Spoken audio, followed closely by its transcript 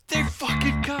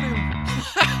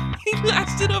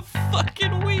lasted a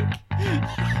fucking week.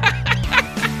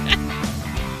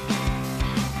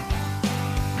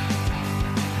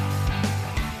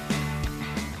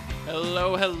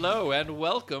 Hello, and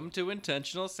welcome to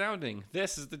Intentional Sounding.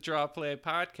 This is the Draw Play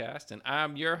Podcast, and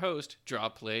I'm your host, Draw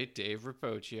Play Dave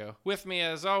Rapocchio. With me,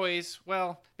 as always,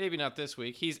 well, maybe not this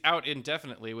week, he's out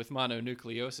indefinitely with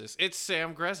mononucleosis. It's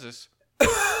Sam Grezis.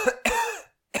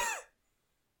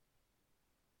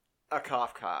 A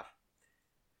cough.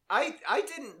 I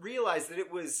didn't realize that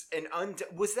it was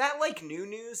was that like new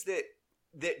news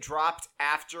that dropped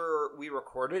after we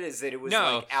recorded? Is that it was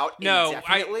like out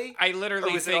indefinitely? I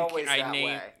literally think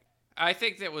way? I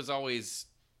think that was always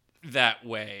that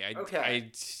way.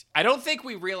 Okay. I don't think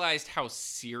we realized how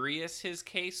serious his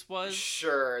case was.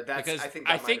 Sure, because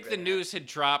I think the news had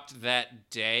dropped that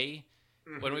day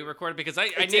when we recorded, because I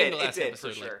named the last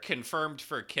episode sure. like confirmed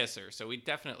for Kisser, so we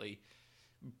definitely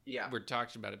we're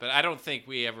talking about it, but I don't think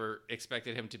we ever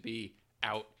expected him to be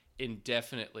out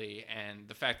indefinitely, and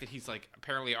the fact that he's like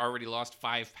apparently already lost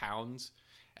 5 pounds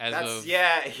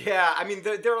yeah. I mean,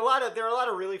 there are a lot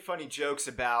of really funny jokes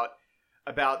about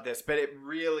this, but it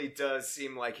really does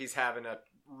seem like he's having a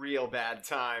real bad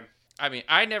time. I mean,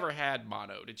 I never had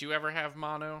mono. Did you ever have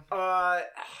mono? God,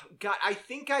 I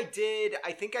think I did,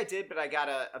 but I got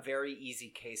a very easy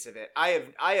case of it. I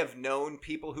have known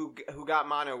people who got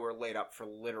mono were laid up for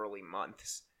literally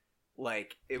months.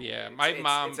 Like, my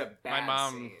mom,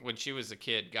 scene. When she was a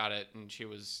kid, got it, and she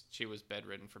was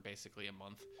bedridden for basically a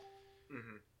month.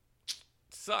 Mm-hmm.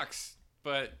 Sucks,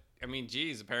 but I mean,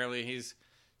 geez, apparently he's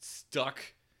stuck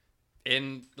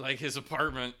in like his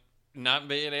apartment, not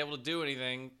being able to do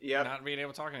anything, not being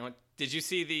able to talk to anyone. Did you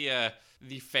see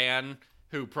the fan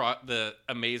who brought the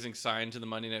amazing sign to the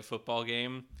Monday Night Football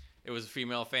game? It was a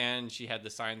female fan. She had the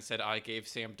sign that said, "I gave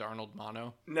Sam Darnold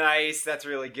mono." Nice. That's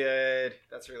really good.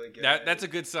 That's a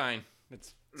good sign.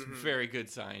 It's a very good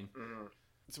sign. Mm-hmm.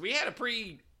 So we had a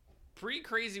pretty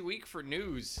crazy week for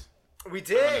news. We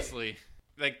did. Honestly.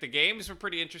 Like, the games were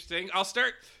pretty interesting. I'll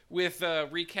start with a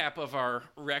recap of our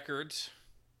records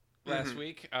last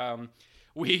week.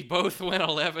 We both went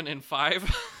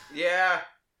 11-5. Yeah,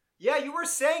 you were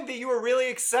saying that you were really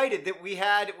excited that we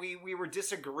were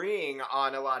disagreeing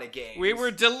on a lot of games.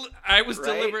 I was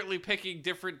deliberately picking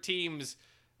different teams.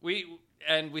 We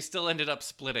still ended up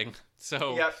splitting.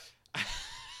 So yep.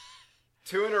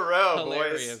 2 in a row,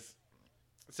 hilarious. Boys.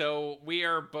 So we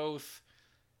are both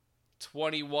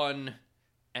 21-10.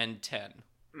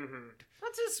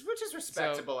 Which is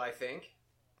respectable, I think.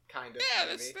 Kind of. Yeah,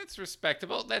 that's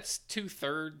respectable. That's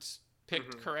 2/3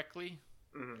 picked correctly.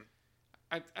 Mm-hmm.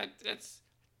 That's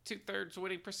 2/3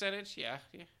 winning percentage. Yeah.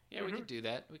 We could do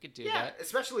that. Yeah,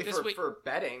 especially for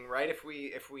betting, right? If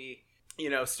we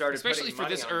started, especially for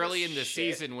this early in the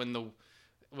shit. season when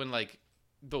like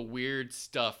the weird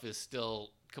stuff is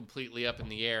still completely up in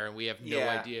the air and we have no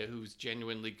idea who's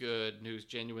genuinely good and who's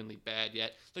genuinely bad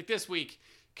yet. Like this week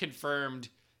confirmed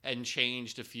and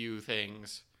changed a few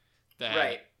things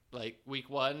that like week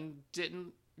 1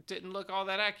 didn't look all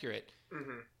that accurate.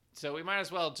 Mm-hmm. So we might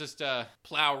as well just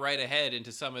plow right ahead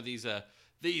into some of these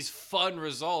fun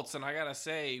results. And I gotta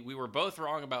say, we were both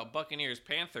wrong about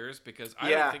Buccaneers-Panthers because I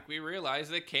don't think we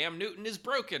realized that Cam Newton is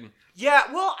broken.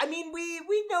 Yeah, well, I mean, we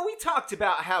know we talked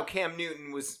about how Cam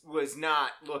Newton was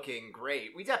not looking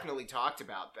great. We definitely talked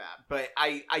about that, but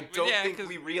I don't think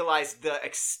we realized the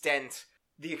extent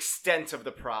of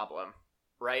the problem,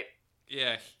 right?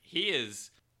 Yeah, he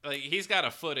is. Like, he's got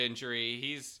a foot injury.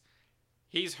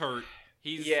 He's hurt.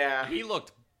 He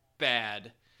looked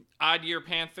bad. Odd year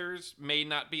Panthers may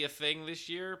not be a thing this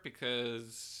year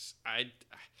because I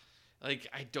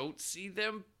don't see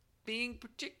them being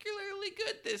particularly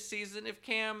good this season if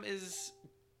Cam is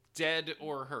dead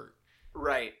or hurt.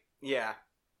 Right. Yeah.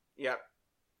 Yep.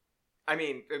 I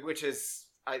mean,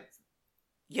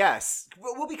 yes.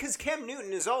 Well, because Cam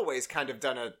Newton has always kind of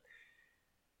done a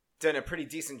pretty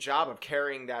decent job of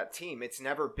carrying that team. It's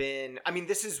never been... I mean,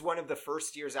 this is one of the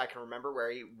first years I can remember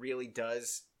where he really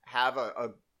does have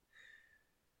a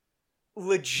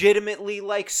legitimately,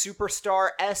 like,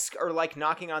 superstar-esque or, like,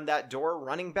 knocking on that door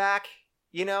running back,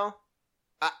 you know?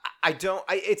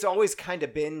 It's always kind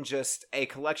of been just a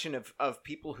collection of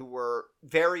people who were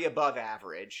very above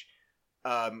average.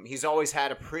 He's always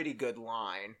had a pretty good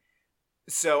line.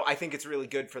 So I think it's really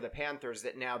good for the Panthers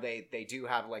that now they do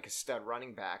have like a stud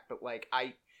running back, but like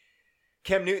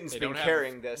Cam Newton's been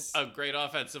carrying this a great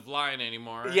offensive line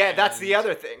anymore. Yeah, that's the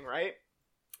other thing, right?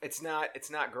 It's not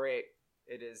great.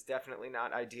 It is definitely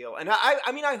not ideal. And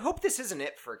I mean I hope this isn't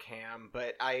it for Cam,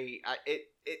 but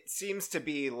it seems to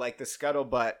be like the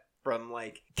scuttlebutt from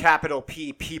like capital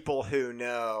P people who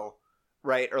know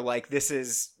right? Or like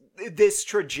this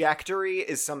trajectory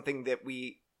is something that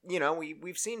we've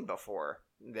seen before.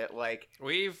 That like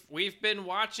we've been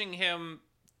watching him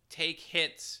take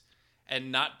hits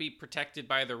and not be protected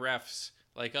by the refs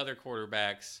like other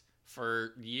quarterbacks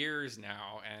for years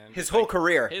now, and his whole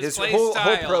career, his whole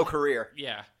pro career.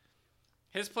 Yeah,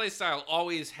 his play style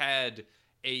always had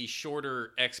a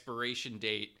shorter expiration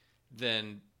date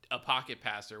than a pocket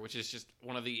passer, which is just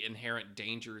one of the inherent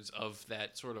dangers of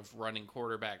that sort of running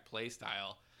quarterback play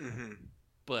style. Mm-hmm.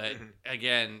 But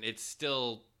again, it's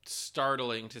still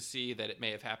startling to see that it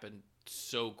may have happened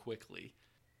so quickly.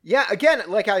 Yeah, again,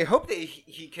 like I hope that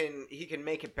he can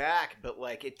make it back, but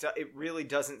like it really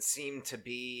doesn't seem to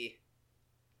be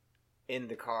in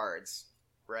the cards,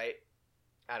 right?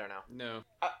 I don't know. No,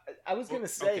 I was gonna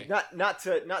say okay. not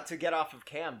to get off of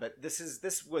Cam, but this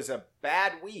was a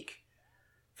bad week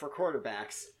for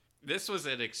quarterbacks. This was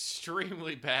an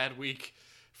extremely bad week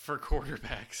for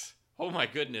quarterbacks. Oh my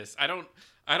goodness, I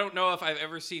don't know if I've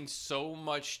ever seen so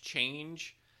much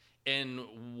change in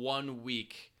 1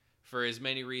 week for as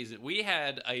many reasons. We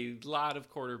had a lot of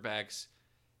quarterbacks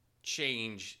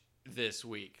change this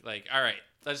week. Like, all right,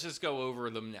 let's just go over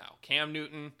them now. Cam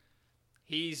Newton,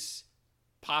 he's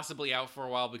possibly out for a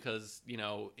while because,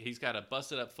 he's got a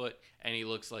busted up foot and he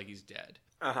looks like he's dead.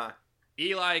 Uh-huh.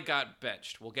 Eli got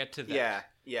benched. We'll get to that.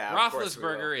 Yeah.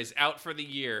 Roethlisberger is out for the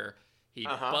year. He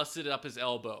busted up his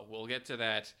elbow. We'll get to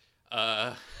that.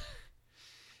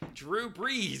 Drew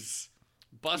Brees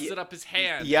busted up his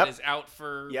hand and is out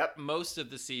for most of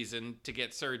the season to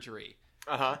get surgery.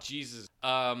 Jesus.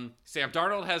 Sam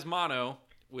Darnold has mono,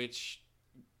 which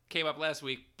came up last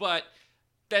week, but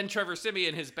then Trevor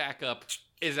Siemian, his backup,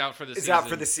 is out for the season. Is out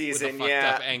for the season. With a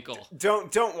fucked up ankle.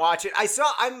 Don't watch it. So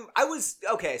I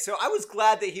was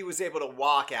glad that he was able to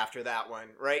walk after that one.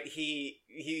 Right?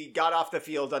 He got off the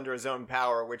field under his own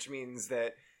power, which means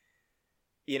that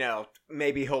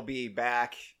maybe he'll be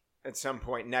back at some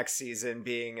point next season,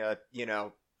 being a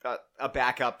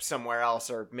backup somewhere else,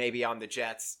 or maybe on the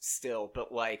Jets still.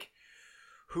 But like,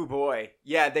 who boy,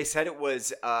 yeah, they said it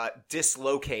was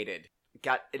dislocated.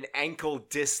 Got an ankle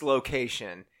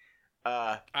dislocation.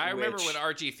 I remember when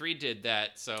RG3 did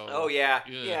that. So. Oh yeah.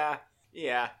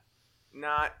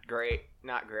 Not great.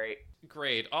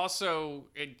 Great. Also,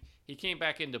 he came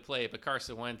back into play, but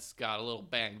Carson Wentz got a little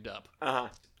banged up.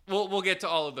 We'll get to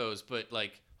all of those, but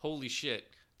like, holy shit,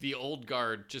 the old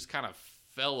guard just kind of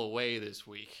fell away this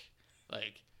week.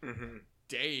 Like,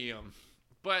 damn.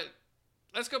 But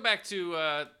let's go back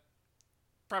to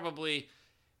probably,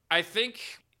 I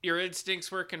think your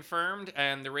instincts were confirmed,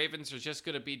 and the Ravens are just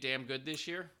going to be damn good this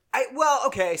year.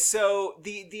 Okay. So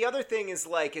the other thing is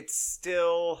like it is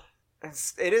still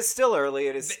early.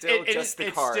 It is still the Cards.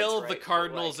 It's still right? the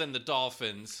Cardinals and the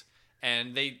Dolphins,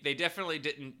 and they definitely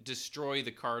didn't destroy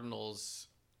the Cardinals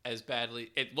as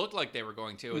badly. It looked like they were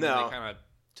going to, and then they kind of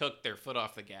took their foot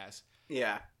off the gas.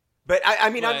 Yeah. But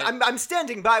I'm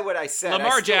standing by what I said.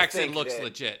 Lamar Jackson looks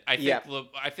legit. I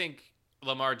think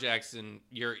Lamar Jackson,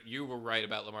 you were right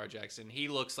about Lamar Jackson. He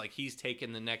looks like he's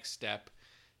taken the next step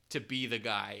to be the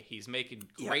guy. He's making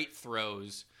great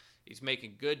throws. He's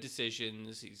making good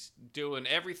decisions. He's doing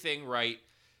everything right.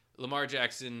 Lamar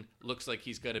Jackson looks like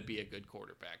he's going to be a good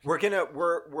quarterback.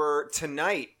 We're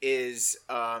tonight is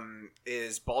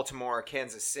Baltimore,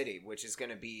 Kansas City, which is going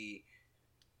to be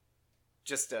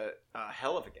just a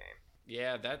hell of a game.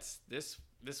 Yeah, that's this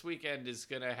weekend is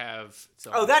going to have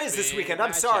some that is this weekend.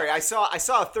 I'm sorry. I saw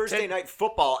a Thursday night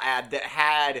football ad that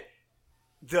had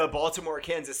the Baltimore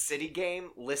Kansas City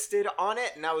game listed on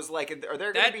it, and I was like, are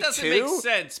there going to be two? That doesn't make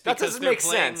sense because that doesn't make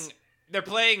sense. They're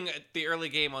playing the early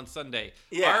game on Sunday.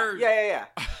 Yeah.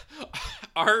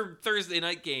 Our Thursday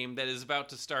night game that is about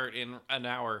to start in an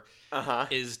hour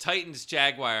is Titans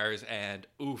Jaguars, and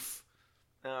oof.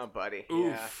 Oh, buddy.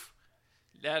 Oof.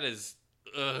 Yeah. That is.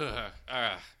 Oh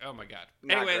my God.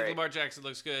 Anyway, Lamar Jackson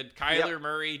looks good. Kyler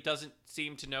Murray doesn't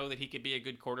seem to know that he could be a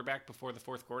good quarterback before the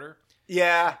fourth quarter.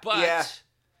 Yeah, but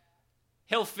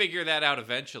he'll figure that out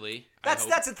eventually. That's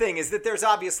the thing, is that there's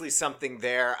obviously something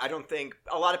there. I don't think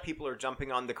a lot of people are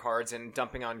jumping on the Cards and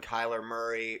dumping on Kyler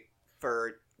Murray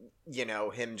for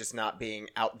him just not being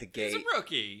out the gate. He's a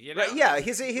rookie, Right, yeah,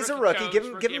 he's a rookie.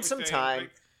 Coach, give him some time.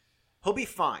 He'll be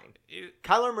fine.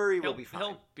 Kyler Murray will be fine.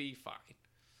 He'll be fine.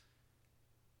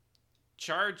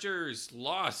 Chargers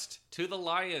lost to the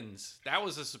Lions. That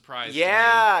was a surprise to me.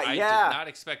 I did not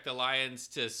expect the Lions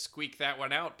to squeak that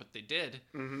one out, but they did.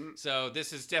 Mm-hmm. So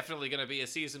this is definitely going to be a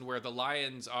season where the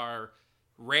Lions are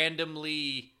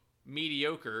randomly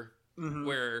mediocre,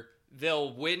 where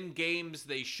they'll win games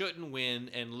they shouldn't win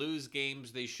and lose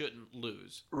games they shouldn't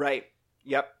lose. Right.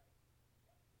 Yep.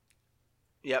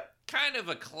 Yep. Kind of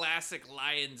a classic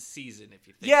Lions season, if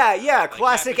you think. Yeah, about it. yeah, Like,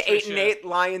 classic Matt Patricia-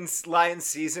 8-8 Lions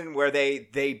season where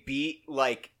they beat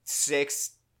like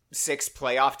six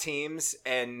playoff teams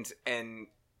and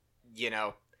you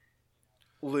know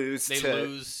lose They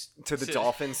lose to the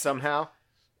Dolphins somehow.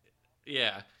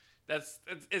 Yeah,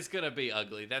 it's gonna be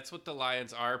ugly. That's what the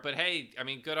Lions are. But hey, I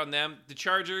mean, good on them. The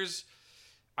Chargers.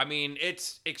 I mean,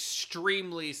 it's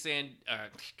extremely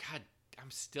God,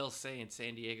 I'm still saying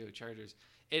San Diego Chargers.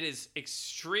 It is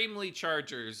extremely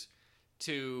Chargers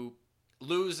to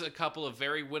lose a couple of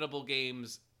very winnable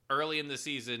games early in the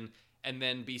season and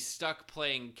then be stuck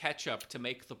playing catch up to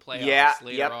make the playoffs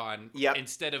later on. Yep.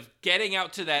 Instead of getting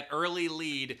out to that early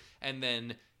lead and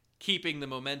then keeping the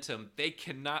momentum. They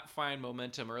cannot find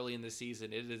momentum early in the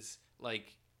season. It is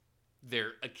like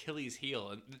their Achilles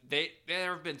heel. And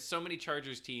there have been so many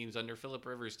Chargers teams under Phillip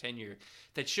Rivers' tenure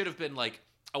that should have been like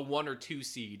a 1 or 2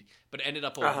 seed, but ended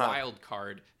up a wild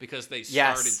card because they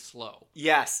started slow.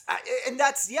 Yes. And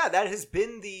that has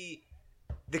been the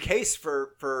case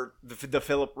for the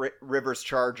Phillip Rivers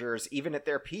Chargers, even at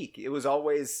their peak. It was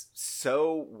always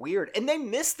so weird. And they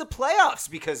missed the playoffs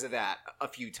because of that a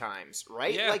few times,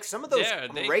 right? Yeah. Like some of those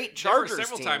great Chargers there were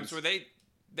several teams. times where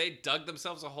they dug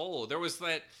themselves a hole. There was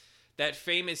that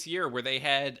famous year where they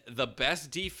had the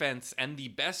best defense and the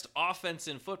best offense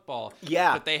in football.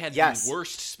 Yeah. But they had the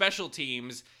worst special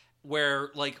teams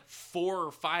where like 4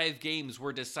 or 5 games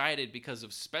were decided because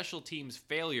of special teams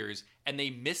failures, and they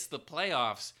missed the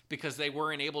playoffs because they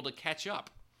weren't able to catch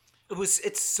up.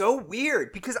 It's so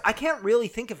weird because I can't really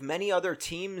think of many other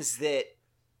teams that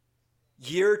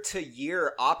year to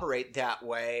year operate that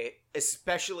way,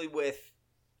 especially with,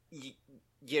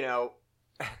 you know,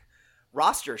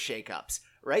 roster shakeups,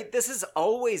 right? This has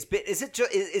always been. Is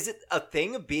it a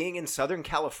thing of being in Southern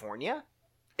California?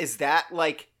 Is that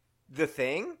like the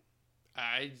thing?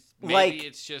 Maybe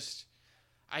it's just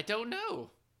I don't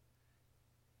know.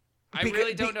 I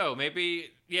really don't know. Maybe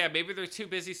they're too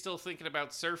busy still thinking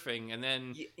about surfing, and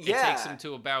then it takes them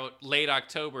to about late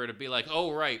October to be like,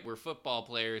 oh right, we're football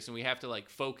players and we have to like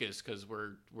focus because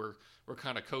we're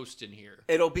kind of coasting here.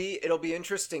 It'll be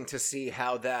interesting to see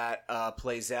how that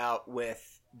plays out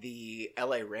with the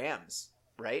LA Rams,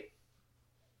 right?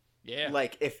 Yeah.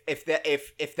 Like if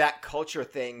that culture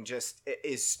thing just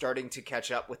is starting to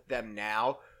catch up with them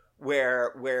now,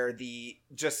 where the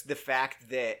fact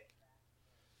that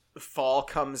fall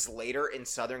comes later in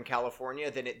Southern California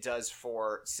than it does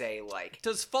for, say, like...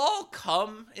 Does fall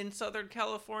come in Southern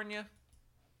California?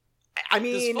 I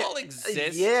mean... Does fall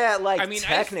exist? Yeah, like,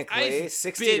 technically, I've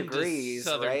 60 been degrees,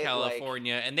 to Southern right?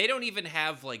 California, and they don't even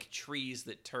have, like, trees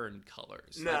that turn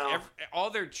colors. No. Like, all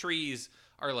their trees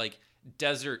are, like,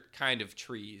 desert kind of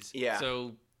trees. Yeah.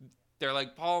 So they're,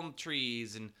 like, palm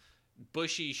trees and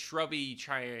bushy, shrubby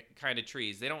kind of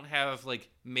trees. They don't have, like,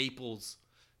 maples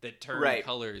that turn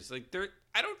colors. Like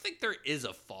I don't think there is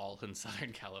a fall in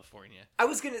Southern California. I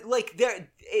was gonna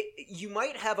you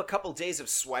might have a couple days of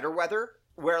sweater weather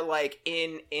where like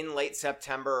in late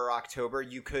September or October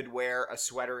you could wear a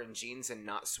sweater and jeans and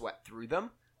not sweat through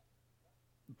them.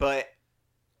 But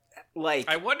like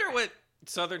I wonder what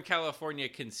Southern California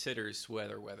considers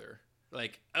sweater weather.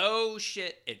 Like, oh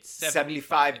shit, it's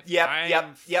 75.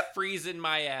 Yep. Freezing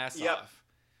my ass off.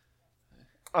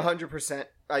 100%.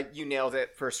 You nailed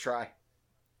it first try.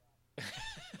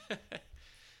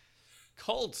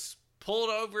 Colts pulled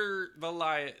over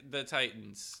the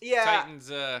Titans. Yeah.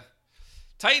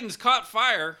 Titans caught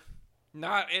fire,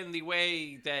 not in the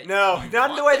way that not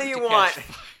in the way that you want.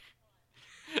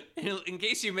 In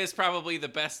case you missed probably the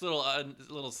best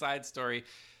little side story,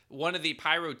 one of the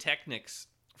pyrotechnics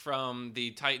from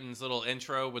the Titans little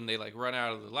intro when they like run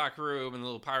out of the locker room and the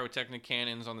little pyrotechnic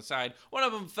cannons on the side, one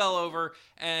of them fell over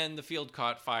and the field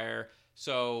caught fire.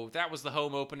 So that was the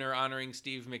home opener honoring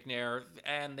Steve McNair,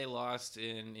 and they lost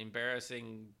in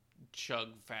embarrassing chug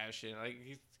fashion.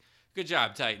 Like, good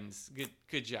job, Titans.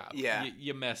 Good job. Yeah.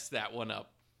 You messed that one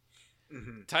up.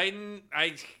 Mm-hmm. Titan,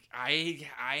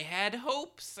 I had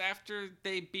hopes after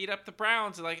they beat up the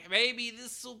Browns. Like, maybe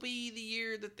this will be the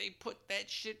year that they put that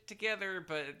shit together,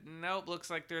 but nope, looks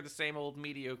like they're the same old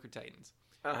mediocre Titans.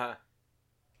 Uh-huh.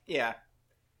 Yeah.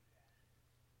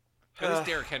 At least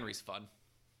Derrick Henry's fun.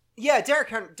 Yeah, Derrick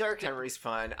Henry's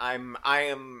fun. I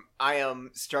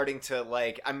am starting to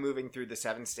like. I'm moving through the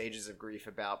 7 stages of grief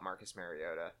about Marcus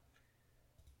Mariota.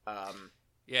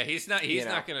 Yeah, he's not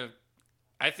gonna.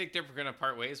 I think they're gonna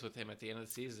part ways with him at the end of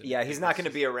the season. Yeah, he's not gonna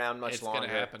be around much longer. It's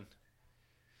gonna happen.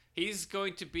 He's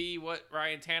going to be what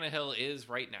Ryan Tannehill is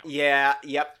right now. Yeah.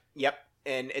 Yep.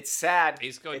 And it's sad.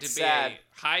 He's going to be a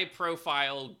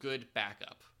high-profile, good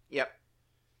backup. Yep.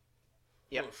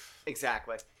 Yep. Oof.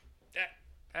 Exactly.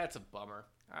 That's a bummer.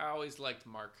 I always liked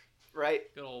Mark. Right.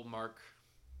 Good old Mark.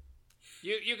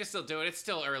 You can still do it. It's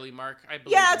still early, Mark. I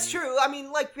believe. Yeah, it's true. I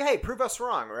mean, like, hey, prove us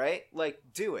wrong, right? Like,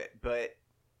 do it. But,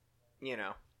 you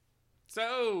know.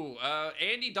 So,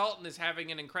 Andy Dalton is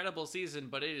having an incredible season,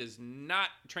 but it is not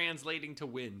translating to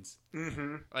wins.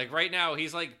 Mm-hmm. Like, right now,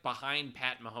 he's, like, behind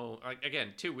Pat Mahomes. Like, again,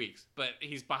 2 weeks. But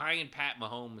he's behind Pat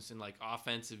Mahomes in, like,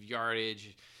 offensive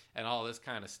yardage and all this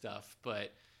kind of stuff.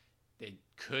 But they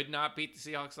could not beat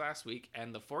the Seahawks last week.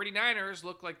 And the 49ers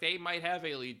look like they might have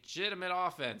a legitimate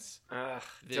offense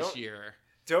this year.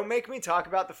 Don't make me talk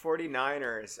about the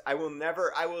 49ers. I will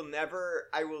never,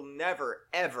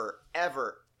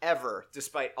 ever,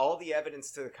 despite all the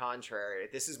evidence to the contrary.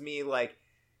 This is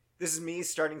me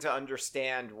starting to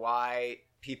understand why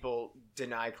people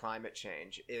deny climate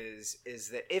change is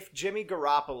that if Jimmy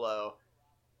Garoppolo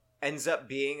ends up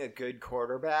being a good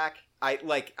quarterback,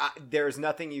 there's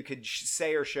nothing you could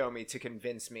say or show me to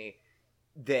convince me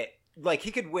that, like, he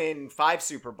could win 5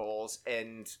 Super Bowls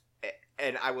and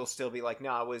I will still be like,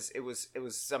 no, it was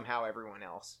somehow everyone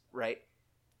else, right?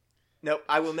 Nope,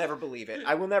 I will never believe it.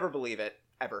 I will never believe it.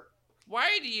 Ever.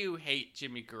 Why do you hate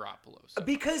Jimmy Garoppolo so much?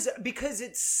 Because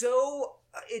it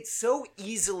so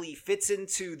easily fits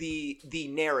into the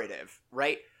narrative,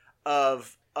 right?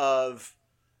 Of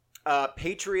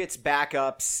Patriots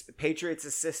backups, Patriots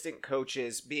assistant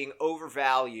coaches being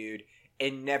overvalued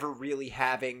and never really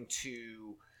having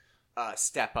to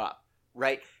step up,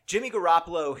 right? Jimmy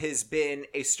Garoppolo has been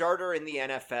a starter in the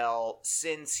NFL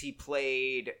since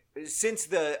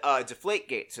the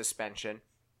Deflategate suspension,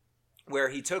 where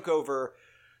he took over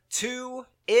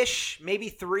 2-ish, maybe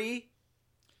 3.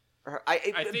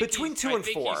 Between 2 and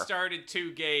 4. I think he started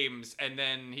 2 games and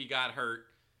then he got hurt.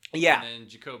 Yeah. And then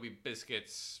Jacoby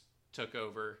Biscuits took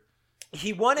over.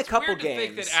 He won a couple games. It's weird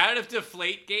to think that out of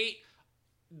Deflategate,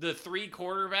 the 3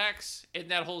 quarterbacks in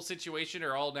that whole situation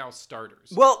are all now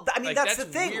starters. Well, I mean, that's the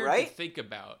thing, weird right? To think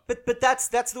about. But that's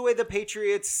the way the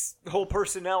Patriots' whole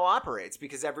personnel operates,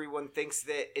 because everyone thinks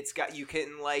that you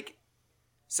can, like,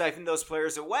 siphon those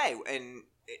players away, and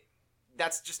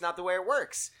that's just not the way it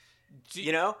works. Do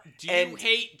you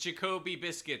hate Jacoby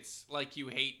Biscuits like you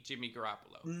hate Jimmy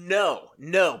Garoppolo?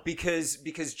 No, because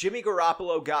Jimmy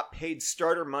Garoppolo got paid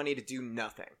starter money to do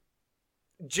nothing.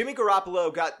 Jimmy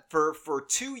Garoppolo got for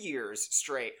 2 years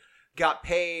straight got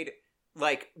paid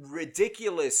like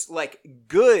ridiculous, like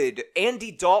good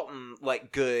Andy Dalton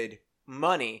like good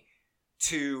money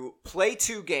to play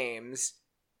 2 games,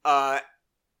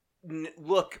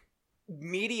 look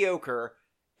mediocre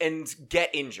and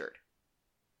get injured,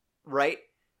 right?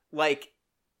 Like,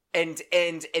 and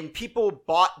people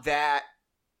bought that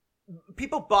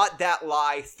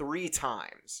lie 3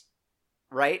 times,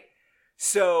 right?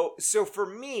 So for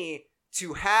me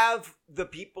to have the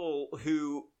people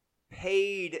who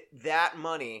paid that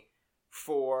money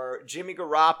for Jimmy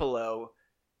Garoppolo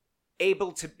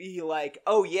able to be like,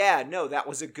 oh yeah, no, that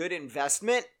was a good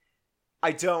investment,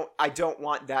 I don't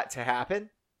want that to happen.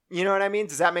 You know what I mean?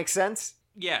 Does that make sense?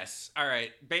 Yes. All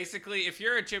right. Basically, if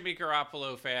you're a Jimmy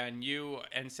Garoppolo fan, you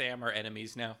and Sam are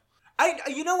enemies now.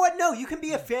 You know what? No, you can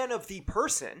be a fan of the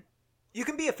person. You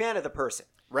can be a fan of the person,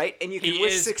 right? And you can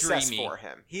wish success for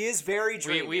him. He is very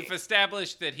dreamy. We've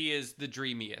established that he is the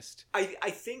dreamiest. I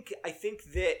think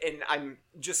that, and I'm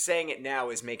just saying it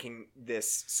now, is making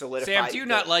this solidified. Sam, do you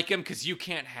not like him because you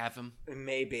can't have him?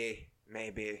 Maybe.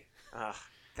 Ugh.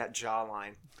 That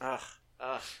jawline.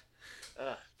 Ugh.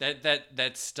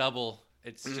 That stubble.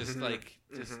 It's just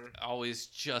always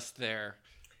just there.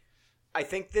 I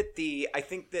think that the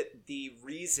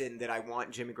reason that I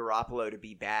want Jimmy Garoppolo to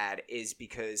be bad is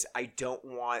because I don't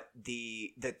want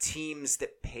the teams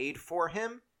that paid for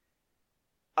him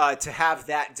to have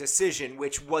that decision,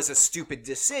 which was a stupid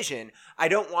decision. I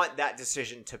don't want that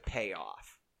decision to pay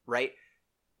off, right?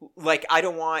 Like I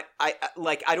don't want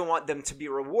them to be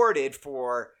rewarded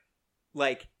for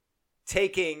like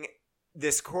taking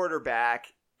this quarterback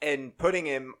and putting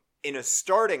him in a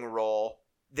starting role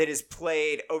that is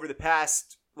played over the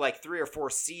past like 3 or 4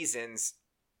 seasons,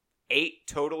 8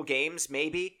 total games,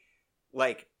 maybe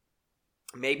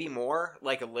more,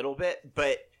 like a little bit,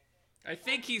 but I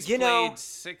think he's played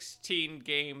 16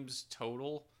 games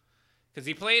total, because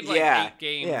he played 8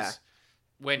 games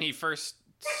when he first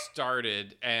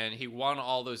started, and he won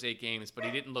all those 8 games, but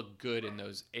he didn't look good in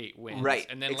those 8 wins. Right.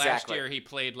 And then last year he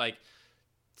played like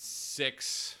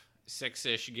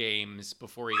 6-ish games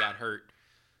before he got hurt.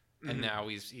 And now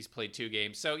he's played 2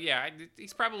 games. So yeah,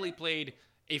 he's probably played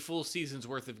a full season's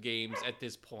worth of games at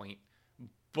this point.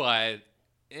 But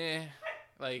they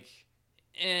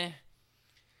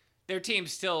their team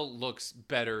still looks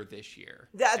better this year.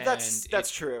 That's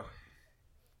true.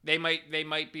 They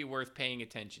might be worth paying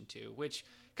attention to, which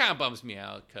kind of bums me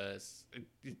out because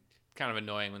it's kind of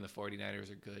annoying when the 49ers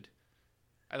are good.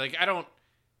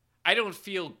 I don't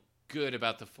feel good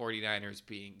about the 49ers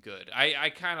being good. I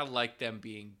kind of like them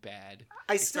being bad.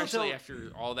 Especially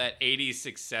after all that 80s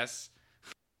success.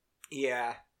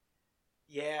 Yeah.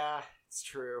 Yeah, it's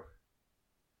true.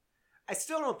 I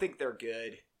still don't think they're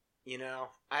good. You know,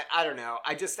 I don't know.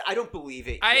 I don't believe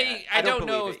it yet. I don't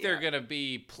know if they're going to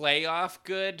be playoff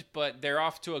good, but they're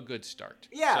off to a good start.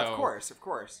 Yeah, so, of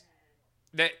course.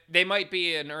 They might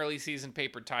be an early season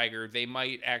paper tiger. They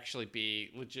might actually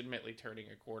be legitimately turning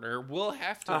a corner. We'll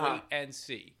have to wait and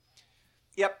see.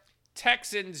 Yep.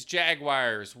 Texans,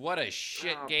 Jaguars. What a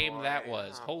shit game that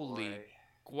was. Holy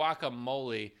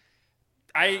guacamole.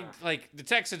 The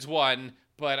Texans won.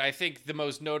 But I think the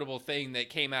most notable thing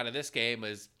that came out of this game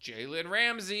is Jalen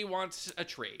Ramsey wants a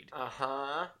trade.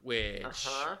 Which,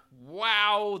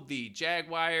 wow, the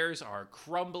Jaguars are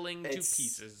crumbling to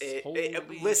pieces.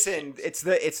 Listen, it's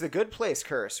the Good Place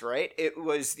curse, right? It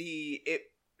was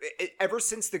ever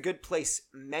since the Good Place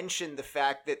mentioned the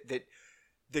fact that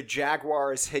the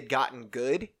Jaguars had gotten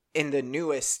good in the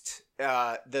newest,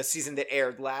 the season that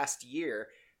aired last year.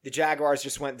 The Jaguars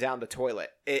just went down the toilet.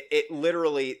 It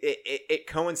literally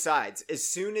coincides. As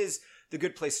soon as the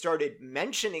Good Place started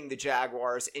mentioning the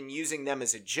Jaguars and using them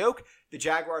as a joke, the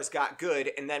Jaguars got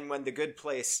good. And then when the Good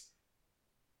Place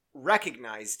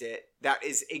recognized it, that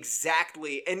is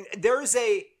exactly... And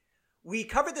we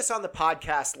covered this on the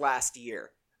podcast last year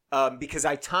because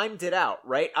I timed it out,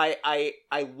 right?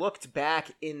 I looked back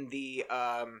in the...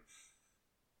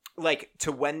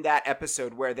 to when that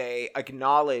episode where they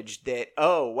acknowledged that,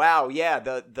 oh, wow, yeah,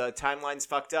 the timeline's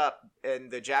fucked up and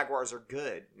the Jaguars are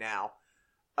good now.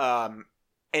 And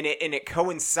it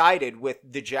coincided with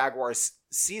the Jaguars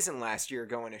season last year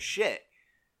going to shit.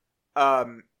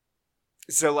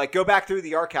 So go back through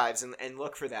the archives and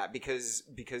look for that because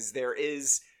there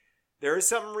is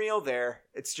something real there.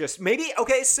 It's just maybe,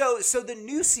 okay, so the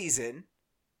new season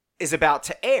is about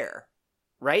to air,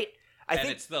 right? I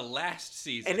think it's the last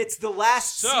season. And it's the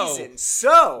last season.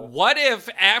 So what if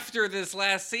after this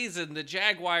last season the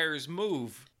Jaguars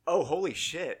move? Oh, holy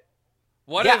shit.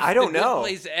 What if the Good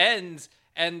Place ends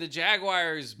and the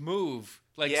Jaguars move?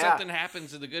 Something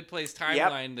happens in the Good Place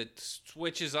timeline that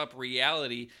switches up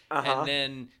reality, and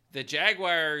then the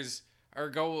Jaguars are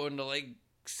going to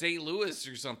St. Louis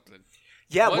or something.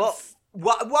 Yeah,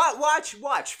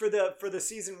 watch for the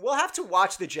season. We'll have to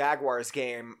watch the Jaguars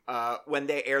game when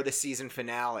they air the season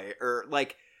finale, or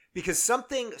because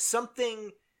something.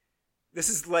 This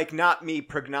is not me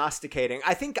prognosticating.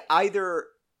 I think either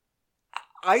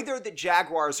the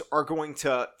Jaguars are going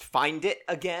to find it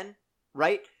again,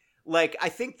 right? I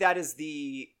think that is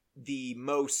the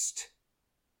most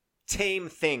tame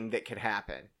thing that could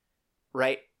happen,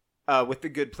 right? With the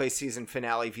Good Place season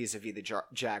finale vis-a-vis the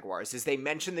Jaguars, is they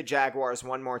mention the Jaguars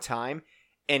one more time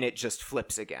and it just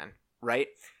flips again, right?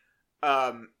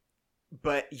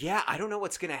 But yeah, I don't know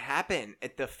what's going to happen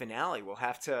at the finale. We'll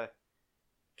have to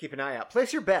keep an eye out.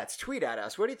 Place your bets. Tweet at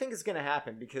us. What do you think is going to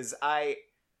happen? Because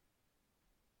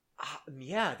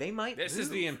they might. This is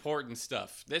the important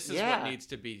stuff. This is what needs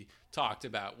to be talked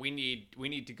about. We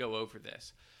need to go over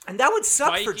this. And that would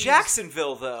suck for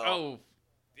Jacksonville, though. Oh,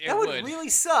 that would really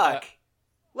suck.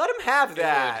 Let them have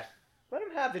that. Let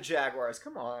them have the Jaguars.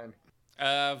 Come on.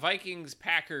 Vikings,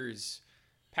 Packers.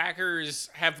 Packers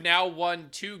have now won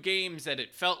 2 games that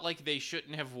it felt like they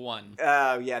shouldn't have won.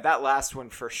 Oh, yeah, that last one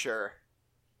for sure.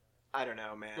 I don't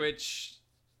know, man. Which,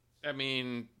 I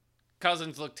mean,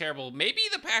 Cousins look terrible. Maybe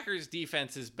the Packers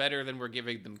defense is better than we're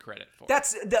giving them credit for.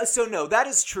 That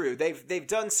is true. They've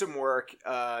done some work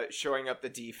showing up the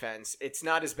defense. It's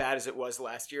not as bad as it was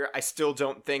last year. I still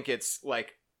don't think it's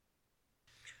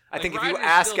I think if you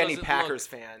ask any Packers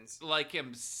fans, like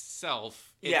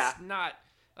himself, it's not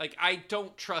I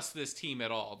don't trust this team at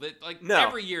all.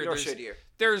 Every year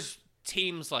there's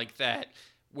teams like that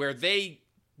where they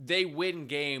win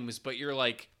games, but you're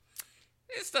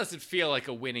this doesn't feel like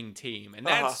a winning team. And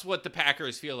that's what the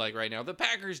Packers feel like right now. The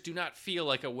Packers do not feel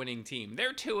like a winning team.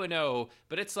 They're 2-0,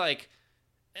 but it's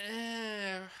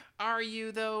are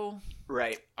you though?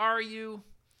 Right. Are you?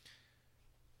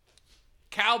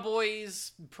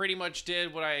 Cowboys pretty much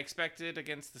did what I expected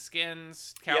against the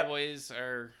Skins. Cowboys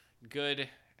are good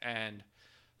and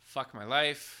fuck my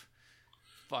life.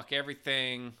 Fuck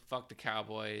everything. Fuck the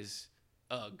Cowboys.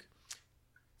 Ugh.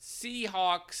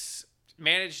 Seahawks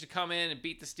managed to come in and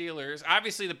beat the Steelers.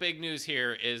 Obviously, the big news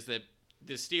here is that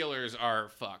the Steelers are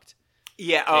fucked.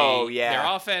 Yeah. Their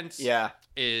offense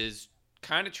is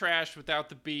kind of trashed without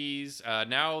the Bs.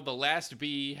 Now the last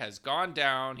B has gone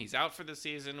down. He's out for the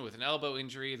season with an elbow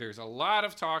injury. There's a lot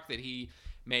of talk that he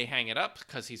may hang it up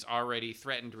because he's already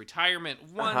threatened retirement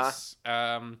once.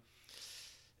 Yeah,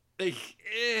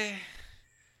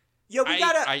 we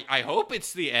gotta. I hope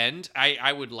it's the end.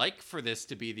 I would like for this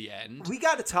to be the end. We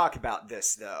gotta talk about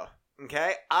this though.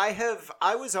 Okay,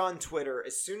 I was on Twitter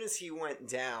as soon as he went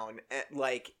down,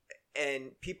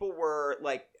 and people were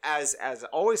like, as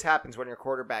always happens when your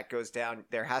quarterback goes down,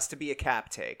 there has to be a Cap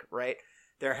take, right?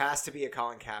 There has to be a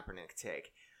Colin Kaepernick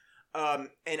take.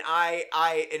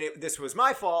 This was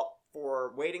my fault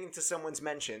for waiting into someone's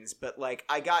mentions, but like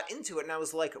I got into it and I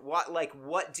was like,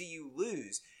 what do you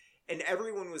lose? And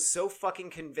everyone was so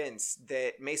fucking convinced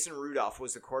that Mason Rudolph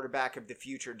was the quarterback of the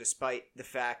future, despite the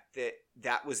fact that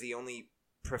that was the only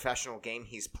professional game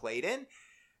he's played in.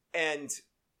 And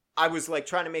I was like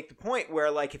trying to make the point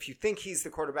where, like, if you think he's the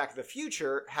quarterback of the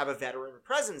future, have a veteran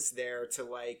presence there to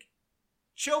like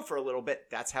chill for a little bit.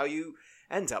 That's how you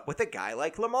end up with a guy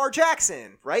like Lamar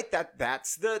Jackson, right?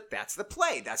 That's the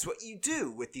play. That's what you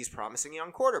do with these promising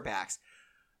young quarterbacks.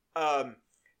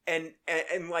 And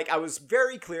like, I was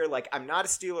very clear, like, I'm not a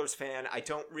Steelers fan. I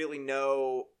don't really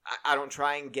know. I don't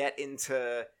try and get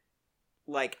into,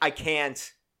 like, I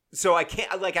can't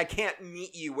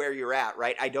meet you where you're at,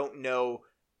 right? I don't know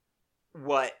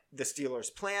what the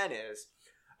Steelers' plan is.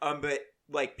 But,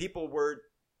 like, people were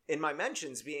in my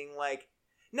mentions being like,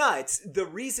 nah, it's the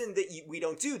reason that we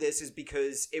don't do this is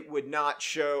because it would not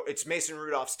show, it's Mason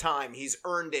Rudolph's time. He's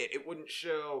earned it. It wouldn't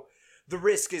show. The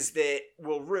risk is that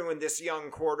we'll ruin this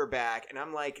young quarterback. And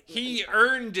I'm like... He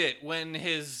earned it when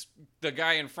the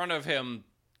guy in front of him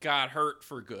got hurt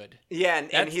for good. Yeah,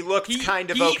 and he looked kind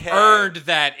of okay. He earned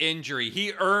that injury.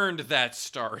 He earned that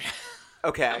start.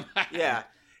 Okay, yeah.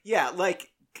 Yeah,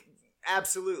 like,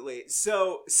 absolutely.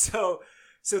 So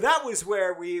that was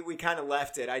where we kind of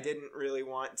left it. I didn't really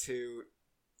want to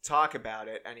talk about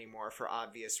it anymore for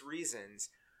obvious reasons.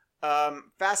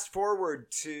 Fast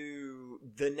forward to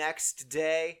the next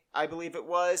day, I believe it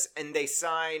was, and they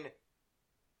sign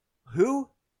who?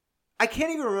 I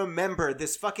can't even remember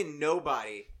this fucking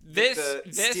nobody. This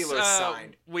Steelers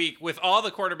signed week with all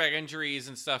the quarterback injuries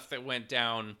and stuff that went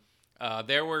down.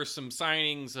 There were some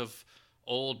signings of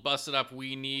old busted up.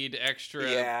 We need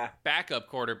extra backup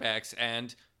quarterbacks,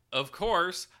 and of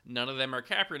course, none of them are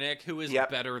Kaepernick, who is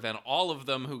better than all of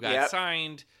them who got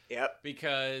signed. Yep.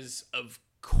 Because of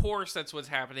course that's what's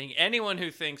happening. Anyone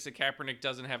who thinks that Kaepernick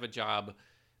doesn't have a job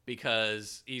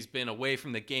because he's been away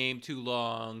from the game too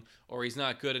long or he's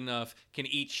not good enough can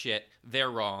eat shit.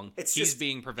 They're wrong. He's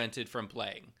being prevented from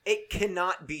playing. It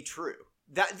cannot be true.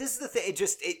 This is the thing.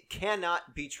 It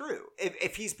cannot be true.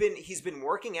 If he's been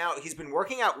working out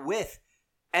with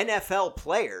NFL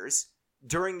players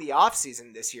during the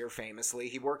offseason this year. Famously,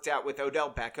 he worked out with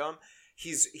Odell Beckham.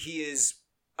 He is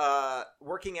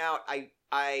working out.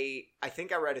 I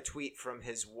think I read a tweet from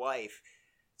his wife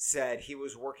said he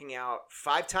was working out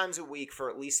 5 times a week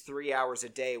for at least 3 hours a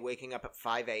day, waking up at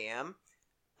 5 a.m.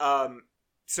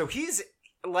 So he's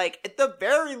like, at the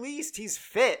very least, he's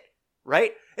fit,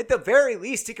 right? At the very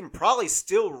least, he can probably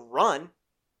still run.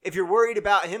 If you're worried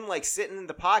about him like sitting in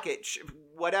the pocket,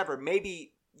 whatever,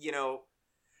 maybe, you know,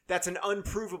 that's an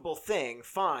unprovable thing.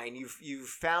 Fine, you've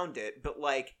found it, but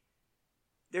like,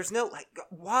 there's no, like,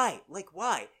 why? Like,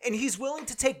 why? And he's willing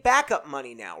to take backup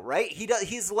money now, right?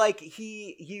 He's like,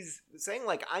 he's saying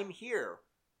like, I'm here.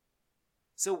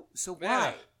 So why?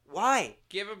 Yeah. Why?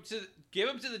 Give him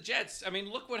to the Jets. I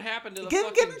mean, look what happened to the give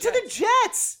him Jets. to the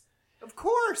Jets. Of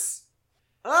course.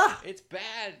 It's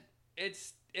bad.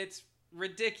 It's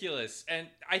ridiculous. And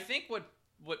I think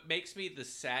what makes me the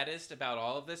saddest about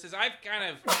all of this is I've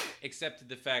kind of accepted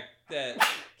the fact that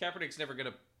Kaepernick's never going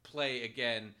to play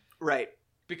again. Right.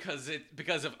 Because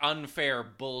of unfair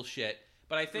bullshit.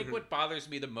 But I think what bothers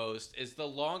me the most is the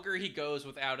longer he goes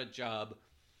without a job,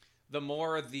 the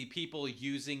more the people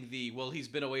using the, well, he's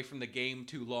been away from the game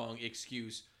too long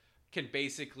excuse can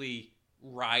basically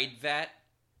ride that.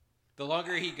 The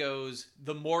longer he goes,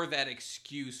 the more that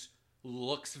excuse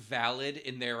looks valid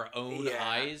in their own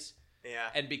eyes. Yeah.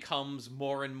 And becomes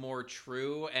more and more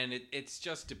true. And it's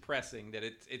just depressing that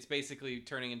it's basically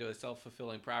turning into a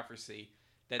self-fulfilling prophecy.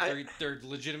 That they're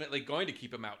legitimately going to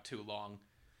keep him out too long.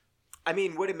 I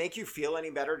mean, would it make you feel any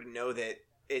better to know that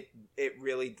it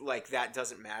really, like, that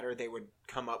doesn't matter? They would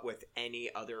come up with any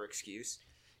other excuse?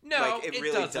 No, like, it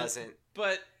really doesn't.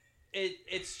 But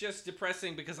it's just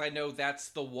depressing because I know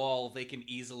that's the wall they can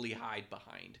easily hide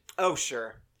behind. Oh,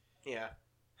 sure. Yeah.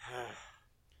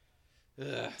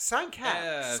 Sign Cap.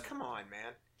 Just come on,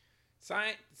 man.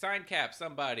 Sign Cap,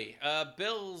 somebody.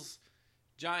 Bills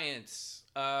Giants.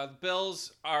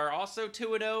 Bills are also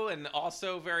 2-0 and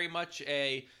also very much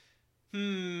a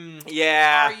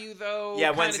Yeah. Are you though?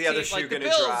 Yeah, when's the other shoe going to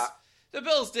drop? The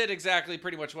Bills did exactly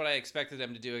pretty much what I expected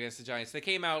them to do against the Giants. They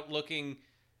came out looking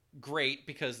great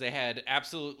because they had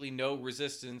absolutely no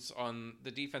resistance on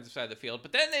the defensive side of the field,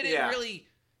 but then they didn't really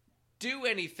do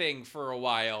anything for a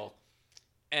while.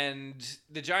 And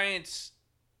the Giants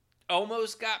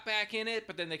almost got back in it,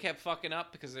 but then they kept fucking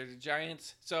up because they're the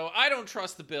Giants. So I don't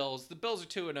trust the Bills. The Bills are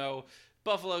 2-0.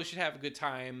 Buffalo should have a good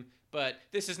time, but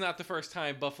this is not the first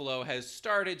time Buffalo has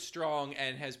started strong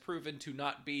and has proven to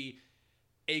not be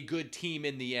a good team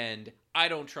in the end. I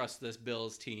don't trust this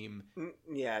Bills team.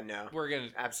 Yeah, no. We're going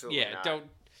to... Absolutely not. Don't...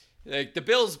 Like, the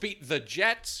Bills beat the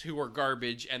Jets, who are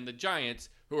garbage, and the Giants,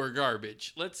 who are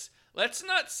garbage. Let's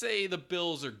not say the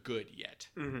Bills are good yet.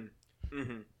 Mm-hmm.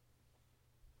 Mm-hmm.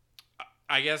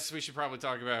 I guess we should probably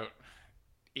talk about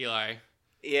Eli.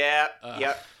 Yeah.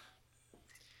 Yep.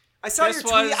 I saw your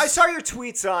tweet. I saw your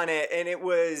tweets on it, and it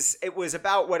was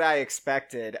about what I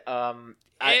expected. And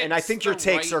I think your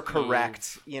takes are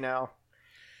correct. Move. You know,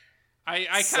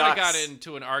 I kind of got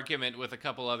into an argument with a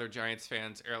couple other Giants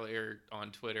fans earlier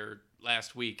on Twitter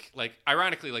last week. Like,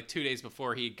 ironically, like 2 days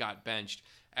before he got benched,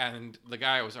 and the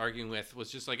guy I was arguing with was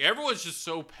just like, everyone's just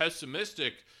so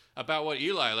pessimistic about what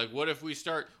Eli, like, what if we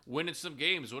start winning some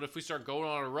games? What if we start going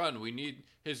on a run? We need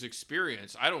his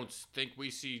experience. I don't think we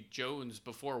see Jones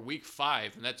before week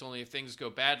 5, and that's only if things go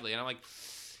badly. And I'm like,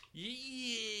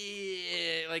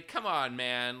 yeah, like, come on,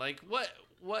 man. Like,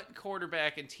 what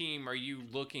quarterback and team are you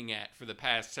looking at for the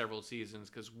past several seasons?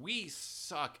 Because we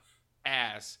suck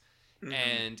ass,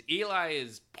 and Eli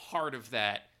is part of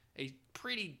that, a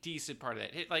pretty decent part of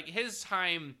that. Like, his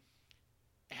time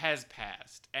has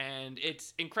passed, and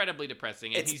it's incredibly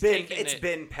depressing. And it's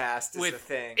been passed is the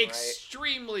thing,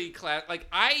 extremely right?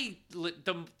 Like,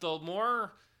 the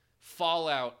more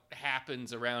fallout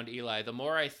happens around Eli, the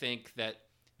more I think that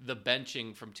the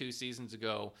benching from 2 seasons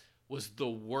ago was the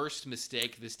worst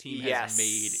mistake this team has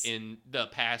made in the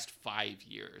past 5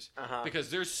 years.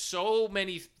 Because there's so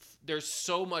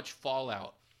much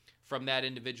fallout from that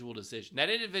individual decision. That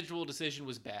individual decision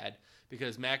was bad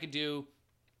because McAdoo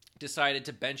decided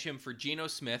to bench him for Geno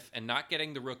Smith and not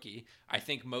getting the rookie. I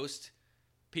think most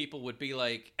people would be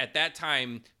like, at that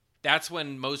time, that's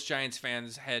when most Giants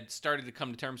fans had started to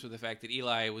come to terms with the fact that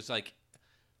Eli was like,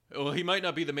 well, he might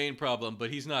not be the main problem,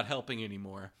 but he's not helping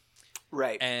anymore.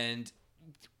 Right. And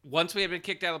once we had been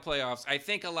kicked out of the playoffs, I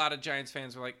think a lot of Giants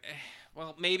fans were like,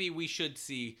 well, maybe we should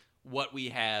see what we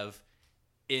have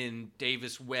in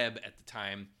Davis Webb at the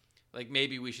time. Like,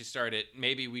 maybe we should start it.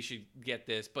 Maybe we should get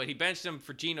this. But he benched him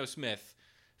for Geno Smith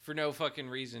for no fucking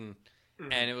reason.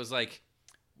 And it was like,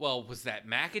 well, was that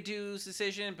McAdoo's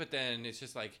decision? But then it's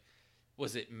just like,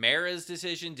 was it Mara's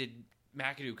decision? Did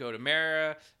McAdoo go to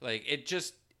Mara? Like, it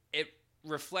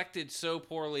reflected so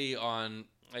poorly on,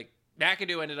 like,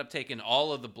 McAdoo ended up taking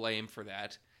all of the blame for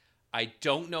that. I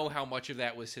don't know how much of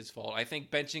that was his fault. I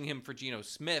think benching him for Geno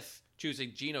Smith,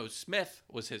 choosing Geno Smith,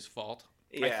 was his fault.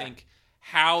 Yeah. I think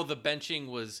how the benching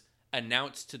was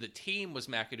announced to the team was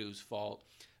McAdoo's fault,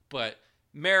 but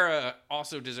Mara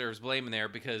also deserves blame in there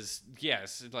because,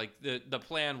 yes, like the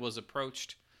plan was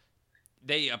approached.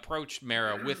 They approached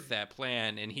Mara with that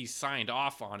plan, and he signed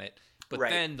off on it. But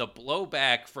then the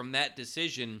blowback from that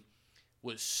decision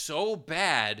was so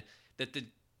bad that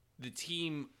the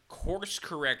team course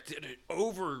corrected,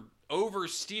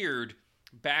 oversteered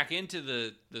back into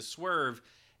the swerve.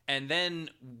 And then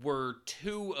were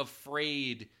too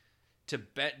afraid to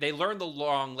bet. They learned the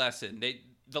wrong lesson.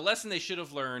 The lesson they should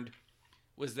have learned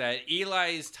was that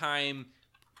Eli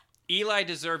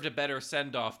deserved a better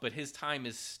send-off, but his time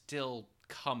is still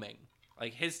coming.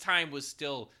 Like, his time was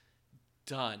still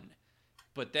done.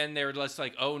 But then they're just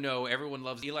like, oh no, everyone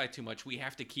loves Eli too much. We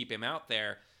have to keep him out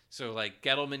there. So, like,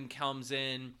 Gettleman comes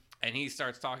in, and he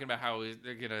starts talking about how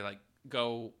they're going to, like,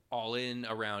 go all in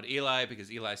around Eli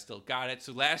because Eli still got it.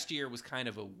 So last year was kind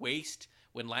of a waste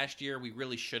when last year we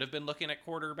really should have been looking at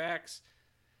quarterbacks.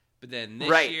 But then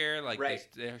this year, like,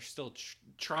 they're still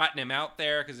trotting him out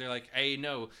there because they're like, hey,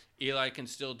 no, Eli can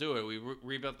still do it. We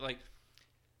rebuilt, like,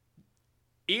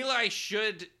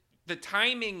 the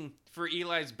timing for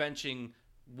Eli's benching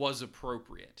was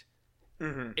appropriate.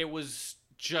 It was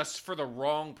just for the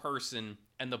wrong person,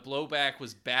 and the blowback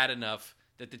was bad enough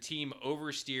that the team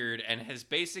oversteered and has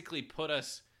basically put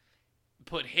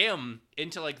him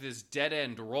into, like, this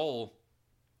dead-end role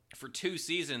for 2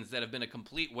 seasons that have been a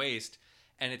complete waste.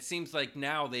 And it seems like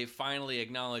now they've finally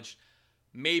acknowledged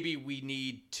maybe we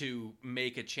need to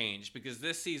make a change because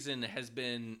this season has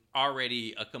been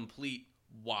already a complete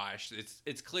washed.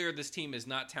 It's clear this team is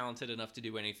not talented enough to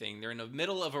do anything. They're in the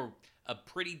middle of a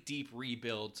pretty deep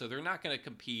rebuild, so they're not going to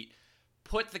compete.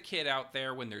 Put the kid out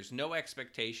there when there's no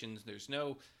expectations, there's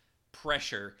no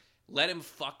pressure. Let him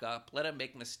fuck up. Let him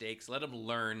make mistakes. Let him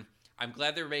learn. I'm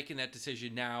glad they're making that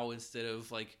decision now instead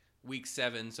of like week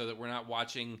 7, so that we're not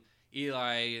watching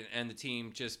Eli and the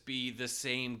team just be the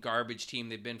same garbage team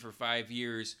they've been for 5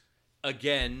 years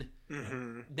again.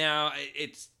 Mm-hmm. Now,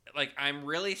 it's like, I'm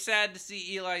really sad to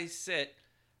see Eli sit,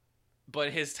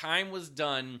 but his time was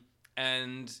done,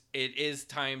 and it is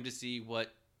time to see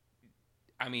what,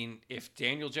 I mean, if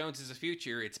Daniel Jones is a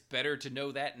future, it's better to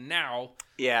know that now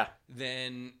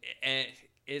than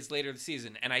is later this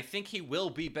season. And I think he will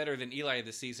be better than Eli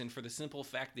this season for the simple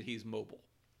fact that he's mobile.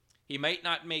 He might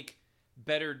not make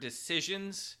better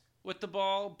decisions with the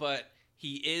ball, but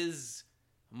he is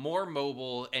more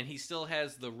mobile, and he still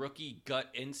has the rookie gut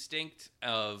instinct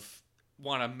of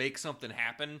want to make something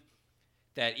happen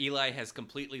that Eli has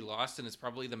completely lost, and it's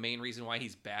probably the main reason why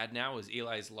he's bad now is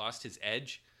Eli's lost his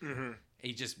edge. Mm-hmm.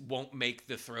 He just won't make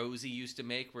the throws he used to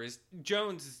make, whereas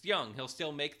Jones is young. He'll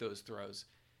still make those throws.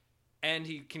 And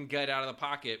he can get out of the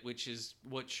pocket, which is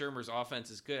what Shurmur's offense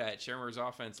is good at. Shurmur's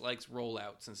offense likes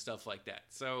rollouts and stuff like that.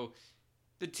 So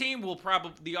the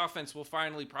offense will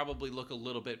finally probably look a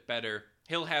little bit better.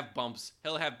 He'll have bumps.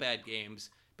 He'll have bad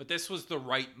games. But this was the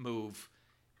right move.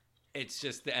 It's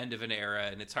just the end of an era,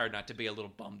 and it's hard not to be a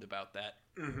little bummed about that.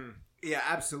 Mm-hmm. Yeah,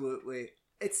 absolutely.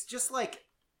 It's just like...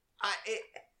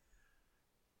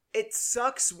 It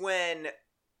sucks when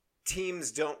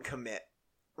teams don't commit,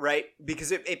 right?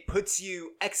 Because it puts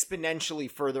you exponentially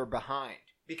further behind.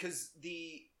 Because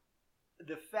the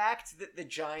fact that the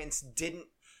Giants didn't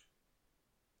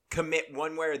commit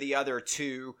one way or the other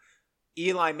to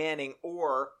Eli Manning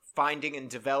or finding and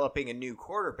developing a new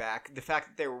quarterback, the fact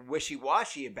that they were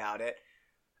wishy-washy about it,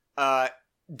 I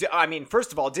mean,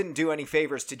 first of all, didn't do any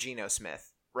favors to Geno Smith.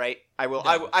 Right, I will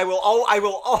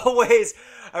always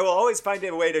find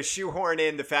a way to shoehorn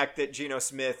in the fact that Geno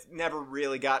Smith never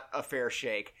really got a fair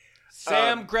shake.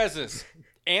 Sam Grezis,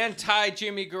 anti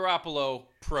Jimmy Garoppolo,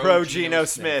 pro Geno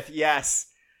Smith, yes.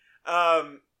 But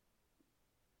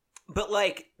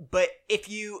if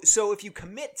you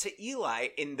commit to Eli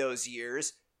in those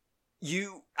years,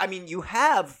 you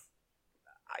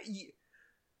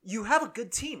have a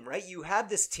good team, right? You have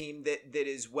this team that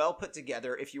is well put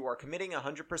together. If you are committing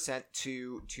 100%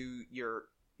 to your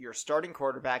starting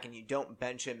quarterback and you don't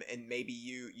bench him, and maybe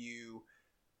you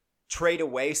trade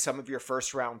away some of your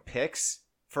first round picks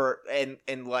for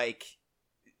and wait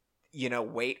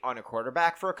on a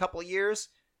quarterback for a couple of years,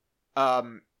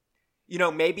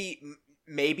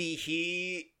 maybe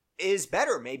he is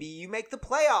better. Maybe you make the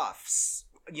playoffs,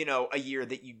 a year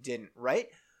that you didn't, right?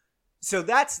 So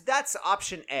that's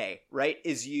option A, right?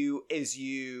 Is you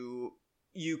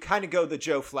kind of go the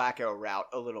Joe Flacco route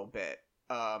a little bit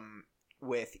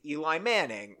with Eli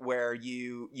Manning, where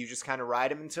you just kind of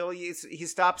ride him until he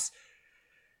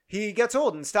gets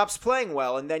old and stops playing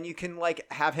well, and then you can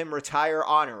have him retire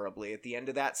honorably at the end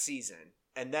of that season,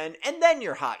 and then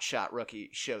your hotshot rookie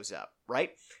shows up,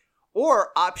 right? Or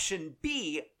option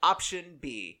B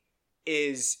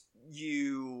is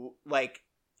you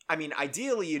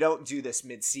ideally you don't do this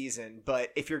mid-season, but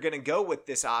if you're going to go with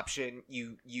this option,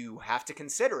 you have to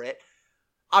consider it.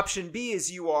 Option B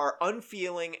is you are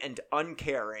unfeeling and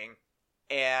uncaring,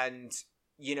 and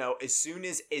as soon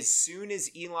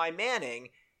as Eli Manning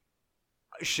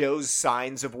shows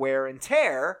signs of wear and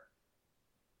tear,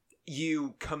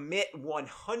 you commit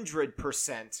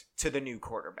 100% to the new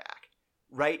quarterback,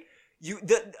 right?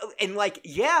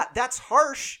 That's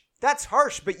harsh. That's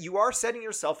harsh, but you are setting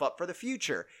yourself up for the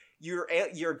future. You're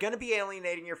going to be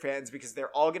alienating your fans because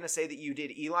they're all going to say that you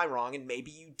did Eli wrong, and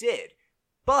maybe you did.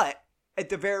 But at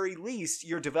the very least,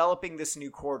 you're developing this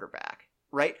new quarterback,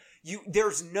 right?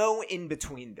 There's no in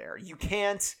between there. You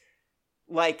can't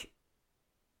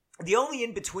the only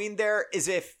in between there is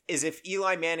if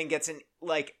Eli Manning gets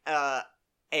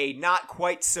a not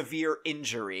quite severe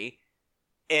injury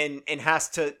and has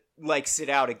to sit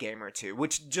out a game or two,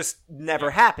 which just never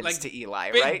happens to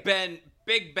Eli, right?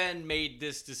 Big Ben made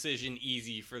this decision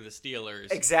easy for the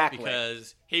Steelers. Exactly.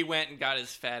 Because he went and got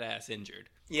his fat ass injured.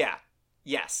 Yeah.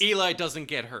 Yes. Eli doesn't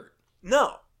get hurt.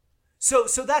 No. So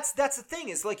that's the thing,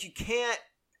 is you can't,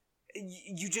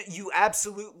 you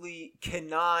absolutely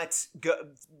cannot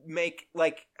make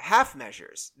half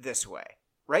measures this way.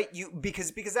 Right?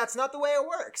 Because that's not the way it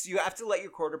works. You have to let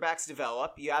your quarterbacks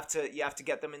develop. You have to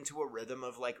get them into a rhythm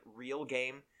of real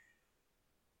game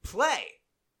play.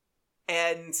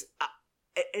 And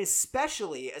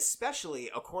especially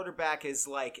a quarterback is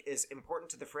as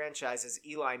important to the franchise as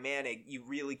Eli Manning. You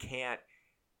really can't.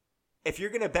 If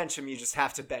you're going to bench him, you just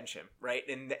have to bench him, right?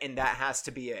 And that has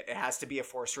to be it. It has to be a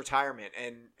forced retirement.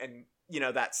 And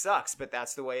that sucks, but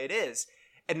that's the way it is.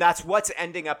 And that's what's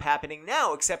ending up happening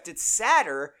now, except it's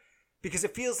sadder because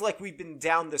it feels like we've been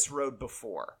down this road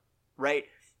before, right?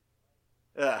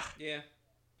 Ugh. Yeah.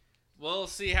 We'll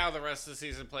see how the rest of the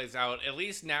season plays out. At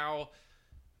least now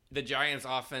the Giants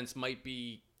offense might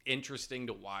be interesting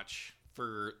to watch.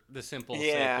 For the simple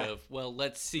sake of,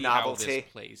 let's see novelty. How this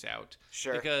plays out.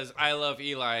 Sure. Because I love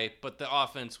Eli, but the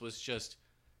offense was just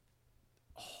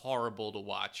horrible to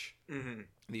watch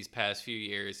these past few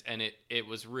years, and it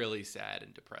was really sad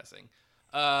and depressing.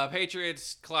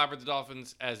 Patriots clobbered the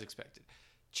Dolphins as expected.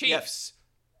 Chiefs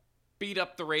beat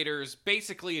up the Raiders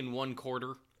basically in one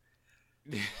quarter.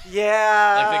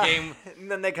 Yeah. Like the game. And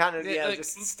then they kind of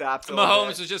just stopped.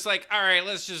 Mahomes was just like, all right,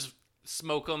 let's just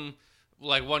smoke them.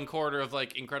 Like one quarter of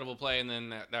like incredible play, and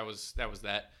then that was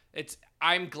that.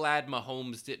 I'm glad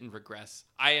Mahomes didn't regress.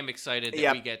 I am excited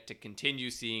that we get to continue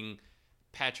seeing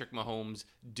Patrick Mahomes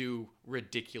do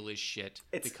ridiculous shit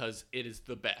because it is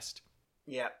the best.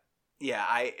 Yeah. Yeah,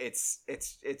 it's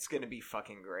gonna be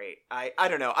fucking great. I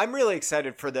don't know. I'm really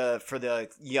excited for the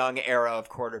young era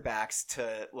of quarterbacks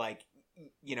to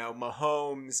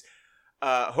Mahomes.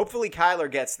 Hopefully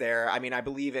Kyler gets there. I mean, I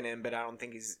believe in him, but I don't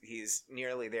think he's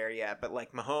nearly there yet. But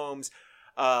like Mahomes,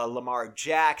 Lamar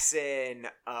Jackson,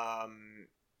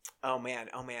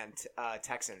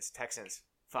 Texans.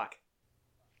 Fuck.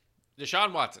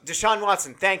 Deshaun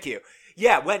Watson. Thank you.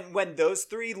 Yeah, when those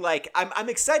three, like, I'm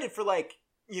excited for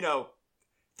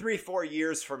 3-4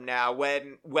 years from now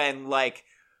when like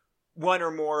one or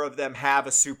more of them have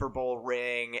a Super Bowl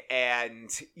ring,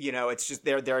 and it's just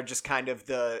they're just kind of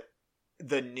the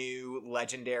new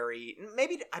legendary.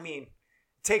 Maybe, I mean,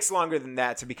 it takes longer than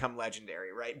that to become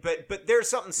legendary, right? But there's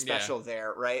something special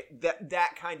there, right?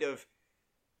 That kind of,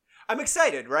 I'm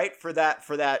excited, right, for that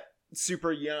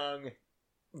super young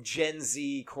Gen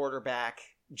Z quarterback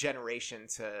generation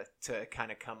to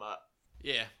kind of come up.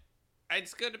 Yeah,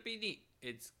 it's gonna be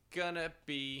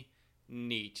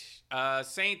neat.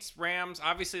 Saints Rams.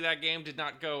 Obviously, that game did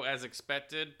not go as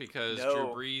expected because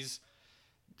Drew Brees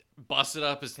busted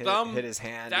up his thumb, hit his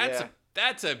hand.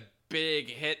 That's a big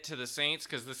hit to the Saints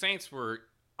because the Saints were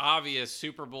obvious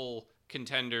Super Bowl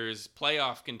contenders,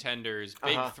 playoff contenders,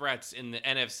 big threats in the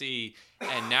NFC,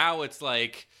 and now it's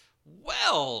like,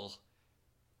 well,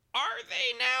 are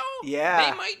they now?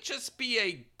 Yeah, they might just be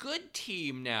a good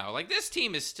team now. Like, this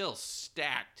team is still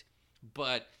stacked,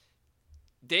 but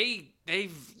they've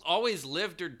always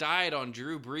lived or died on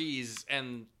Drew Brees,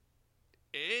 and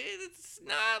it's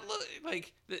not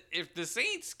like if the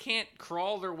Saints can't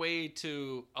crawl their way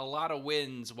to a lot of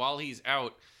wins while he's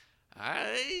out,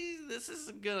 this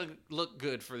isn't gonna look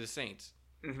good for the Saints.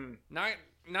 Mm-hmm.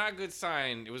 Not a good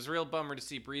sign. It was a real bummer to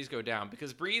see Brees go down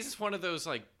because Brees is one of those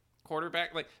like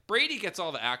quarterback. Like Brady gets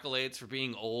all the accolades for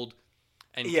being old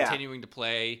and continuing to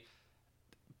play,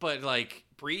 but like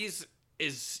Brees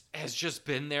has just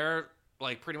been there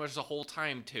like pretty much the whole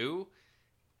time too,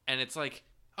 and it's like,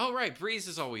 oh, right, Brees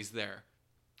is always there.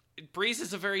 Brees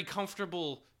is a very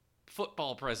comfortable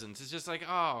football presence. It's just like,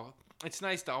 oh, it's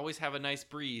nice to always have a nice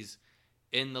Brees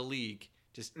in the league,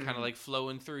 just kind of like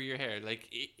flowing through your hair.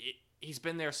 Like, he's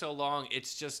been there so long,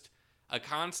 it's just a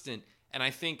constant. And I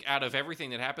think out of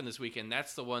everything that happened this weekend,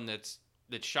 that's the one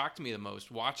that shocked me the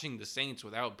most, watching the Saints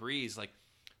without Brees. Like,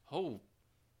 oh,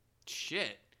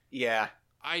 shit. Yeah.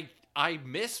 I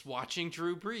miss watching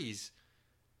Drew Brees.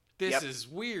 This is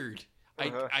weird.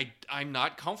 I'm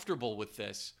not comfortable with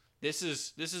this. This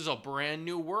is a brand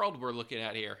new world we're looking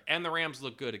at here, and the Rams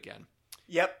look good again.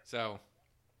 Yep. So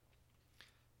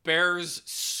Bears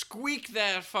squeak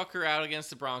that fucker out against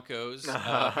the Broncos.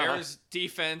 Bears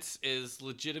defense is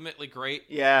legitimately great.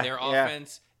 Yeah. Their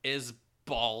offense is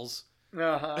balls.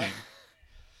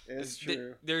 It's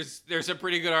true. There's a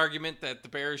pretty good argument that the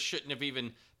Bears shouldn't have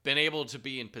even been able to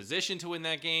be in position to win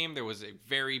that game. There was a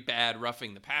very bad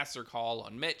roughing the passer call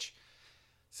on Mitch.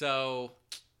 So,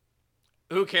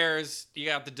 who cares? You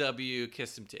got the W.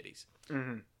 Kiss some titties.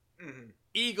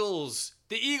 Eagles.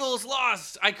 The Eagles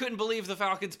lost. I couldn't believe the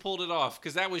Falcons pulled it off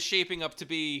because that was shaping up to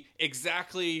be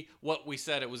exactly what we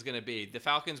said it was going to be. The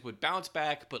Falcons would bounce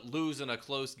back but lose in a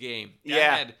close game.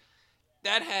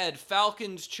 That had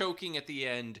Falcons choking at the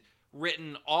end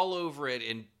written all over it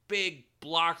in big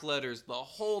block letters the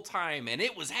whole time, and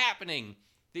it was happening.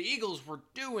 The Eagles were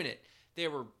doing it.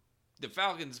 The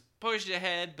Falcons pushed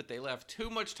ahead, but they left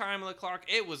too much time on the clock.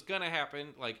 It was going to happen.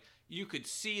 Like, You could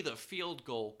see the field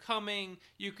goal coming.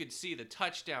 You could see the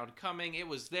touchdown coming. It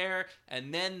was there.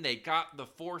 And then they got the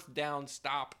 4th down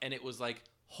stop. And it was like,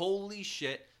 holy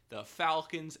shit, the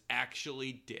Falcons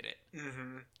actually did it.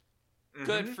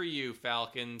 Good for you,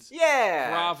 Falcons. Yeah.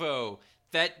 Bravo.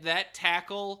 That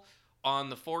tackle on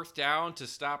the 4th down to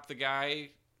stop the guy,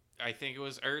 I think it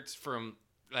was Ertz, from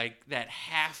like that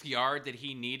half yard that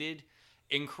he needed.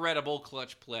 Incredible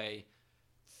clutch play.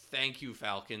 Thank you,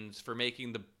 Falcons, for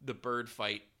making the bird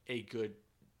fight a good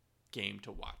game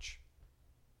to watch.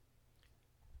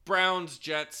 Browns,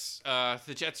 Jets.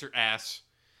 The Jets are ass.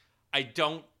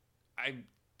 The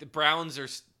Browns are,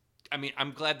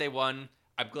 I'm glad they won.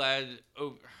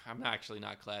 I'm actually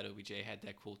not glad OBJ had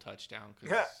that cool touchdown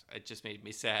because it just made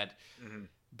me sad.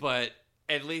 But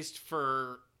at least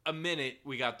for a minute,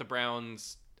 we got the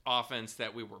Browns offense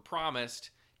that we were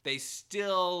promised. They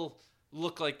still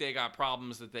look like they got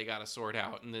problems that they got to sort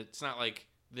out. And it's not like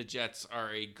the Jets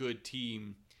are a good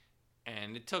team.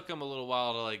 And it took them a little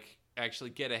while to like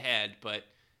actually get ahead. But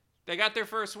they got their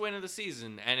first win of the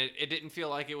season. And it didn't feel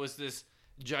like it was this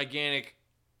gigantic...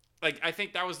 Like, I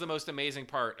think that was the most amazing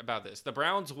part about this. The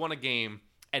Browns won a game,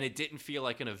 and it didn't feel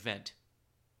like an event.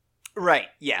 Right,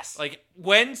 yes. Like,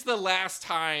 when's the last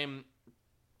time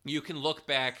you can look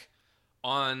back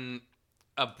on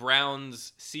a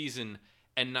Browns season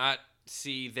and not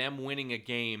see them winning a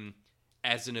game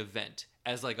as an event?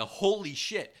 As like a, holy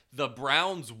shit, the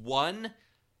Browns won?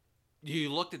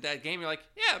 You looked at that game, you're like,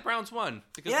 yeah, the Browns won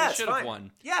because they should have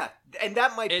won. Yeah, and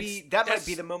that might be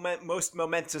the most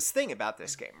momentous thing about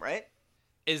this game, right?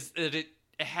 Is that it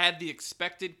had the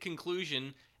expected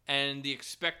conclusion, and the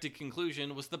expected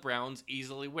conclusion was the Browns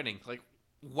easily winning. Like,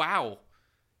 wow,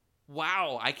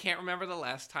 I can't remember the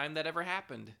last time that ever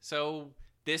happened. So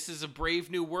this is a brave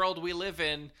new world we live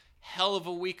in. Hell of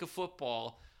a week of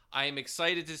football. I am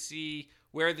excited to see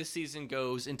where the season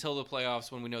goes until the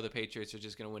playoffs when we know the Patriots are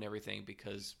just going to win everything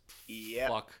because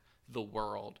fuck the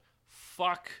world.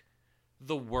 Fuck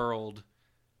the world.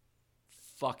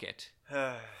 Fuck it.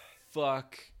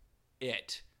 Fuck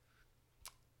it.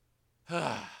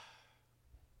 I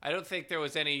don't think there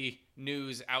was any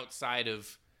news outside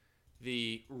of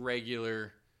the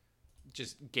regular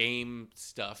just game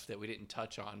stuff that we didn't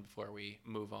touch on before we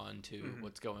move on to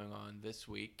what's going on this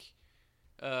week.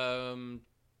 No.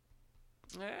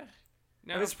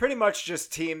 It's pretty much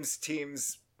just teams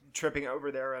tripping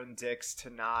over their own dicks to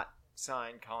not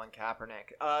sign Colin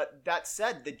Kaepernick. That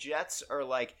said, the Jets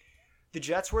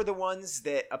were the ones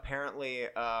that apparently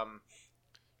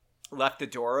left the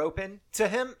door open to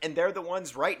him, and they're the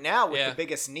ones right now with the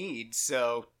biggest need.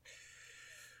 So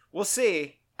we'll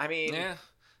see. I mean,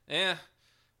 yeah.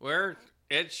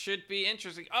 It should be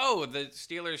interesting. Oh, the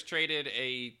Steelers traded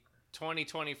a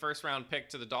 2020 first round pick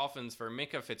to the Dolphins for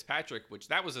Minkah Fitzpatrick, which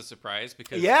that was a surprise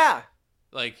because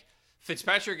like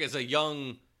Fitzpatrick is a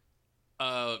young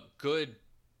good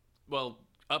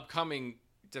upcoming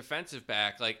defensive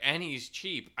back, like, and he's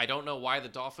cheap. I don't know why the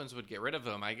Dolphins would get rid of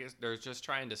him. I guess they're just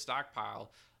trying to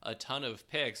stockpile a ton of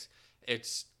picks.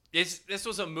 This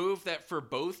was a move that for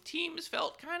both teams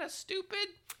felt kind of stupid.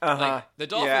 Like, the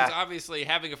Dolphins obviously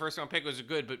having a first round pick was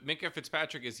good, but Minkah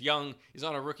Fitzpatrick is young. He's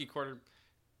on a rookie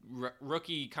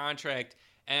contract,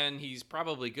 and he's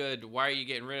probably good. Why are you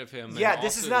getting rid of him? Yeah,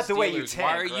 this is not the way you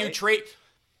tank.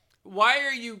 Why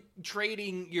are you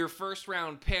trading your first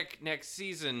round pick next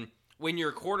season when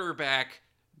your quarterback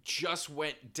just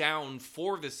went down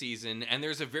for the season, and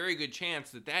there's a very good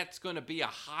chance that that's going to be a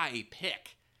high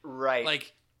pick? Right.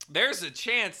 Like, there's a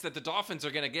chance that the Dolphins are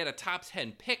going to get a top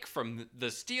 10 pick from the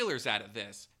Steelers out of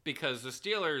this because the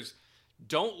Steelers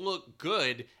don't look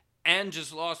good and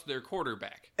just lost their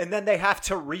quarterback. And then they have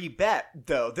to rebet,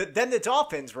 though. Then the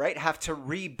Dolphins, right, have to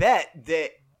rebet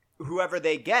that whoever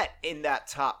they get in that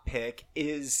top pick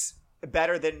is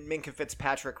better than Minkah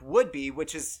Fitzpatrick would be,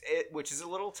 which is a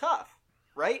little tough,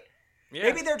 right? Yeah.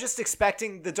 Maybe they're just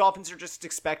expecting, the Dolphins are just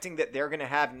expecting that they're going to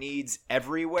have needs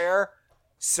everywhere.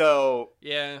 So,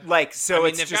 it's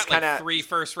they've just got like 3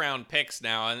 first round picks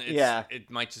now, and it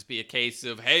might just be a case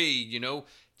of, hey,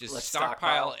 just let's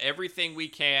stockpile everything we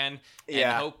can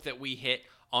and hope that we hit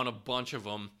on a bunch of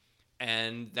them,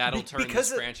 and that'll turn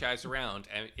this franchise around.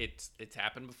 And it's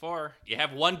happened before. You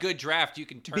have one good draft, you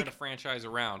can turn a franchise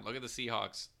around. Look at the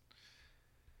Seahawks.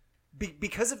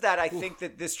 Because of that, I think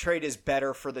that this trade is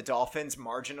better for the Dolphins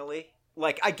marginally.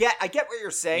 Like, I get what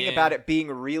you're saying about it being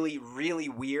really, really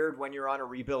weird when you're on a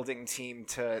rebuilding team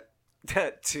to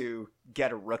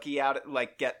get a rookie out,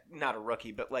 not a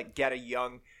rookie, but like get a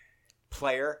young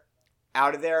player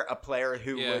out of there, a player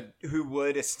who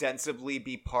would ostensibly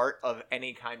be part of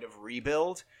any kind of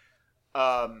rebuild.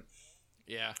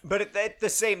 Yeah. But at the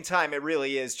same time, it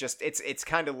really is just it's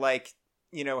kind of like,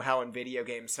 you know, how in video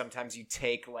games sometimes you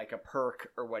take like a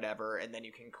perk or whatever and then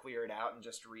you can clear it out and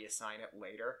just reassign it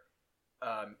later.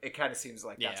 It kind of seems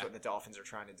like that's what the Dolphins are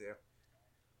trying to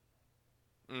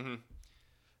do.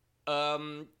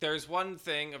 There's one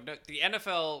thing of note. The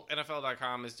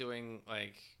NFL.com is doing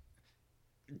like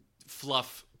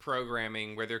fluff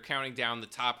programming where they're counting down the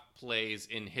top plays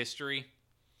in history.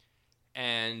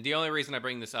 And the only reason I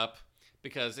bring this up,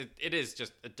 because it is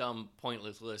just a dumb,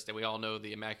 pointless list, and we all know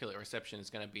the Immaculate Reception is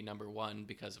going to be number one,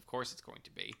 because of course it's going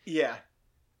to be. Yeah.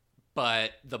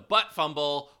 But the butt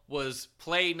fumble was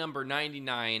play number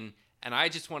 99, and I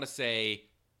just want to say,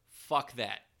 fuck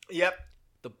that. Yep.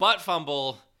 The butt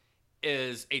fumble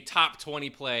is a top 20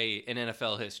 play in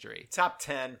NFL history. Top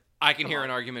 10. I can hear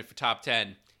an argument for top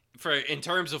 10. In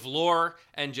terms of lore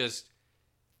and just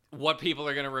what people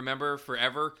are going to remember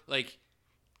forever, like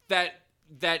that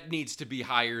needs to be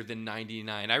higher than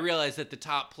 99. I realize that the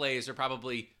top plays are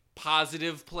probably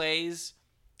positive plays,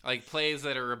 like plays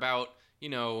that are about, you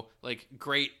know, like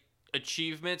great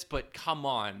achievements, but come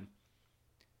on.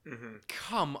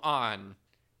 Come on.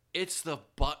 It's the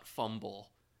butt fumble.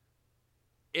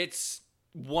 It's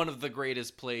one of the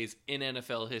greatest plays in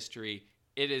NFL history.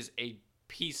 It is a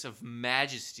piece of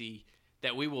majesty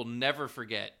that we will never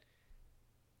forget.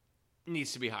 It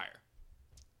needs to be higher.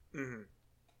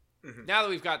 Now that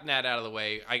we've gotten that out of the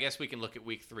way, I guess we can look at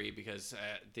week 3, because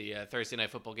the Thursday Night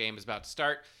Football game is about to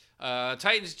start.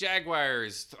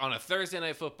 Titans-Jaguars on a Thursday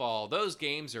Night Football. Those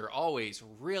games are always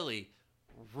really,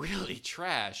 really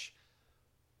trash.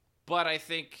 But I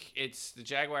think it's the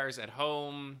Jaguars at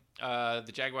home.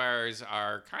 The Jaguars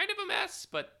are kind of a mess,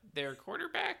 but their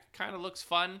quarterback kind of looks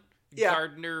fun. Yeah.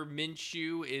 Gardner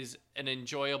Minshew is an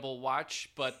enjoyable watch,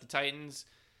 but the Titans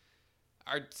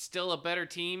are still a better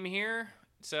team here.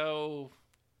 So,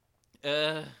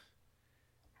 I'm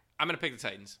going to pick the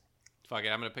Titans. Fuck it,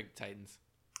 I'm going to pick the Titans.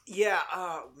 Yeah,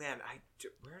 man,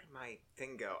 where did my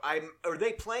thing go? Are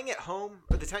they playing at home?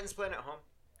 Are the Titans playing at home?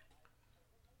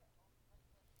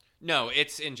 No,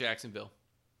 it's in Jacksonville.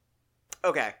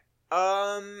 Okay.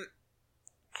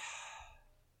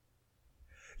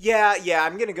 Yeah,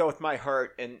 I'm gonna go with my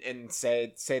heart and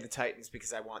say the Titans,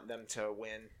 because I want them to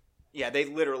win. Yeah, they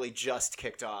literally just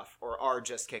kicked off, or are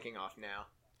just kicking off now.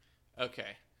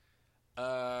 Okay.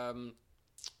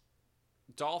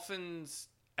 Dolphins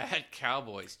at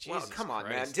Cowboys. Jesus come on,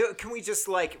 Christ. man. Can we just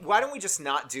why don't we just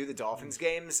not do the Dolphins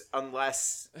games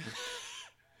unless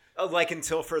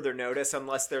until further notice,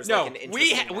 unless there's an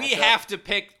interesting we have to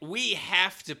pick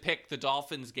the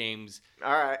Dolphins games.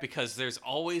 All right. Because there's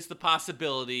always the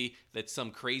possibility that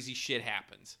some crazy shit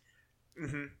happens.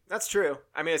 That's true.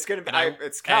 I mean, it's gonna be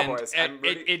it's Cowboys. And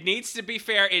it needs to be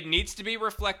fair. It needs to be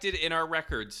reflected in our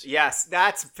records. Yes,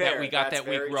 that's fair. That we got that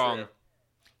week wrong.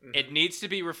 It needs to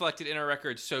be reflected in our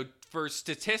records. So for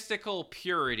statistical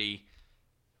purity,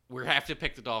 we have to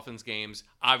pick the Dolphins games.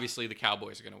 Obviously, the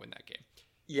Cowboys are going to win that game.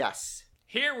 Yes.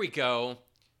 Here we go.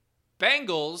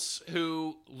 Bengals,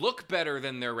 who look better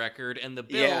than their record, and the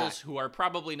Bills, who are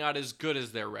probably not as good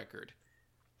as their record.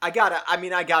 I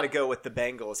gotta go with the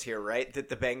Bengals here, right? That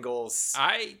the Bengals.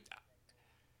 I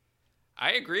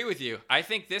agree with you. I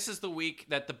think this is the week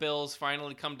that the Bills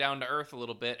finally come down to earth a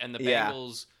little bit, and the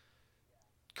Bengals,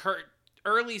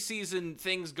 early season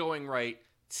things going right,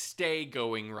 stay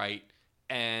going right,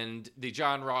 and the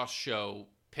John Ross show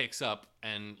picks up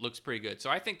and looks pretty good.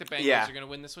 So I think the Bengals are going to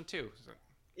win this one too.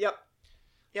 Yep.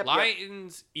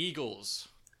 Lions, Eagles.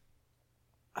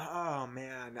 Oh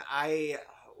man,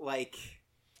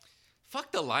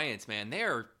 Fuck the Lions, man. They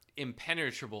are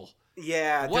impenetrable.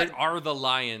 Yeah. What are the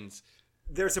Lions?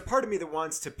 There's a part of me that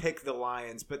wants to pick the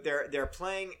Lions, but they're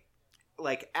playing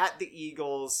at the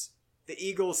Eagles. The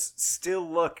Eagles still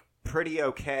look pretty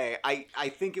okay. I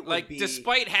think it would be,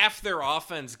 despite half their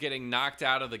offense getting knocked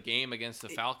out of the game against the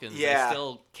Falcons, they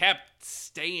still kept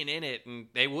staying in it, and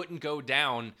they wouldn't go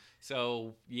down.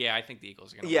 So yeah, I think the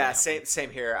Eagles are gonna win. Same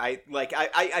here.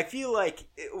 I feel like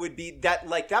it would be that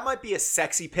that might be a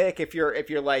sexy pick if you're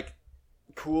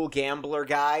cool gambler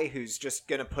guy who's just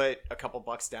gonna put a couple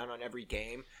bucks down on every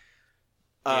game.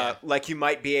 You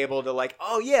might be able to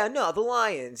the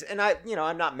Lions, and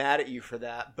I'm not mad at you for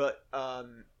that, but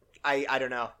I don't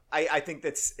know. I think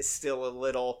that's still a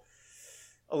little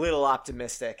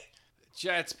optimistic.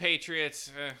 Jets,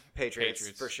 Patriots.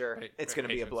 Patriots for sure. It's going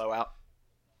to be a blowout.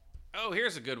 Oh,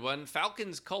 here's a good one.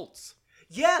 Falcons, Colts.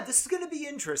 Yeah, this is going to be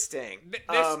interesting.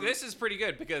 This is pretty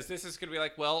good, because this is going to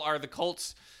be are the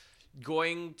Colts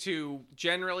going to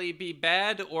generally be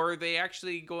bad, or are they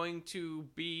actually going to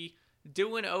be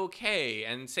doing okay?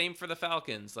 And same for the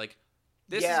Falcons.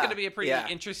 This is going to be a pretty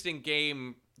interesting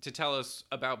game to tell us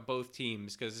about both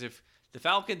teams, because if the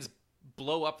Falcons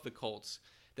blow up the Colts,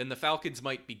 then the Falcons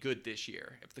might be good this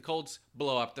year. If the Colts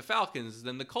blow up the Falcons,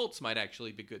 then the Colts might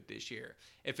actually be good this year.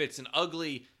 If it's an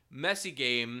ugly, messy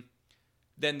game,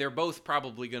 then they're both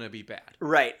probably going to be bad.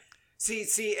 Right.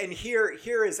 See, and here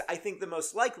is, I think the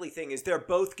most likely thing is they're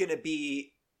both going to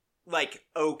be like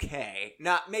okay,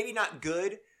 maybe not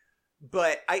good,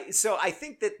 but I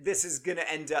think that this is going to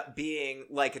end up being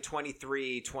like a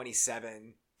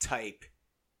 23-27 type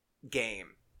game.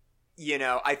 You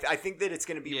know, I think that it's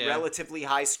going to be relatively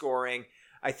high scoring.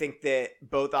 I think that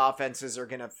both offenses are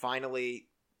going to finally,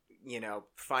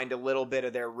 find a little bit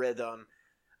of their rhythm.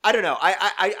 I don't know.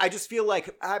 I just feel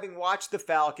like, having watched the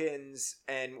Falcons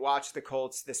and watched the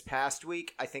Colts this past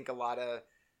week, I think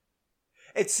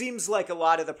it seems like a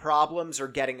lot of the problems are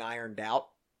getting ironed out,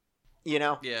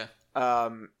 Yeah.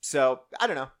 So I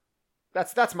don't know.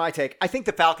 That's my take. I think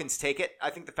the Falcons take it.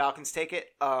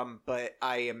 But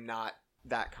I am not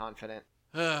that confident.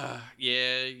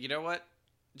 Yeah, you know what?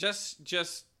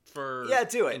 Just for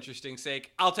do it. Interesting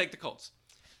sake, I'll take the Colts.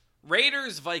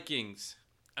 Raiders Vikings.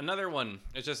 Another one.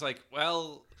 It's just like,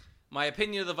 well, my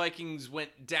opinion of the Vikings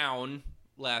went down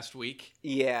last week.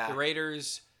 Yeah. The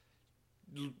Raiders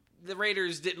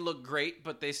didn't look great,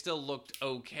 but they still looked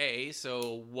okay.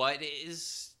 So what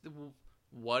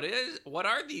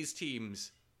are these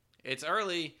teams? It's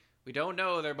early. We don't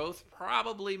know. They're both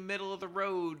probably middle of the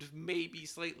road, maybe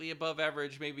slightly above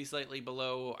average, maybe slightly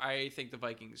below. I think the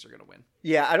Vikings are going to win.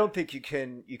 Yeah, I don't think you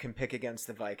can pick against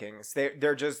the Vikings.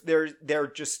 They're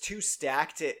just too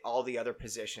stacked at all the other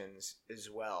positions as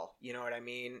well. You know what I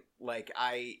mean? Like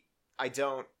I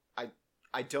don't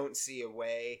see a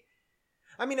way.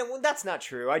 I mean, that's not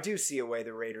true. I do see a way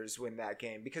the Raiders win that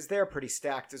game because they're pretty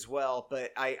stacked as well,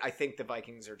 but I think the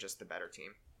Vikings are just the better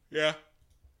team. Yeah.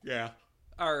 Yeah.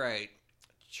 All right.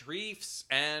 Chiefs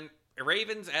and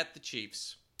Ravens at the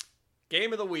Chiefs.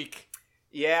 Game of the week.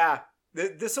 Yeah.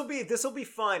 This will be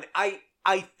fun. I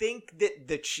think that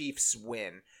the Chiefs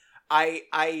win.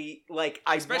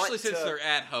 Especially since they're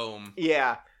at home.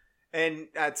 Yeah. And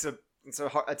it's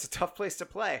a tough place to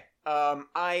play. I'm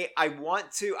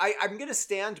going to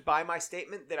stand by my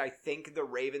statement that I think the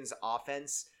Ravens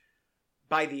offense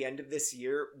by the end of this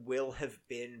year will have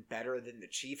been better than the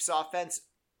Chiefs offense.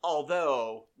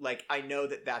 Although, I know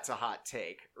that that's a hot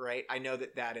take, right? I know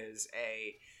that is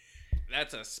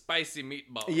that's a spicy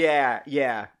meatball. Yeah.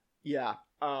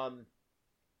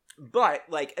 But,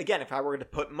 again, if I were to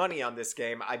put money on this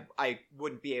game, I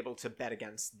wouldn't be able to bet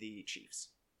against the Chiefs.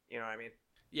 You know what I mean?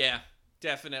 Yeah,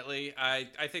 definitely. I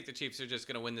think the Chiefs are just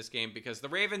going to win this game because the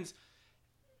Ravens,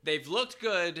 they've looked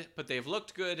good, but they've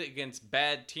looked good against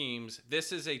bad teams.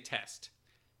 This is a test.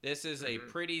 This is a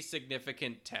pretty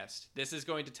significant test. This is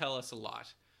going to tell us a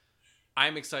lot.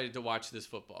 I'm excited to watch this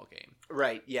football game.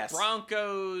 Right, yes.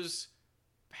 Broncos,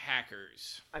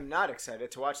 Packers. I'm not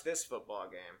excited to watch this football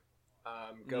game.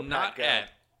 Go not Pack, go. At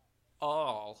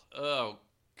all. Oh,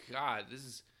 God.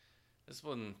 This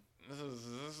one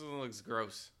looks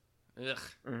gross. Ugh.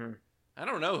 Mm-hmm. I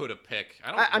don't know who to pick.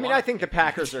 I think the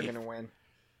Packers are going to win.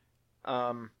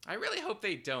 I really hope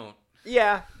they don't.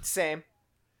 Yeah, same.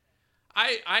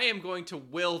 I am going to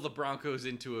will the Broncos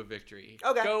into a victory.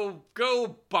 Okay.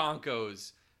 Go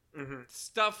Broncos. Mm-hmm.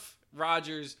 Stuff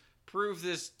Rodgers. Prove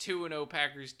this 2-0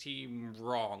 Packers team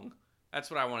wrong.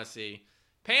 That's what I want to see.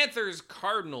 Panthers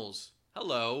Cardinals.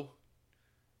 Hello.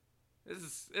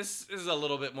 This is a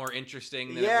little bit more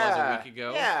interesting than it was a week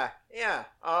ago. Yeah.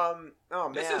 Oh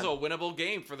man. This is a winnable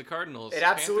game for the Cardinals. It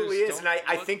absolutely is, and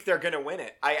I think they're going to win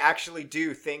it. I actually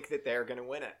do think that they're going to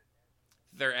win it.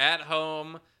 They're at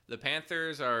home. The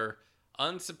Panthers are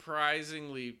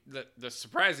unsurprisingly, they're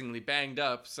surprisingly banged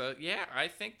up. So yeah, I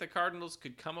think the Cardinals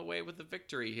could come away with a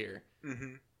victory here.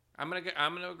 Mm-hmm. I'm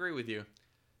gonna agree with you.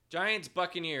 Giants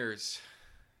Buccaneers.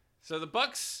 So the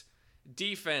Bucs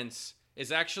defense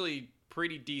is actually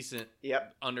pretty decent.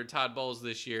 Yep. Under Todd Bowles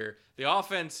this year. The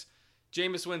offense,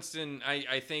 Jameis Winston.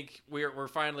 I think we're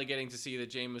finally getting to see that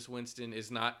Jameis Winston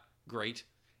is not great.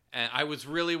 And I was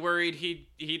really worried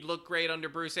he'd look great under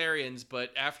Bruce Arians, but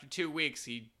after 2 weeks,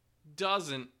 he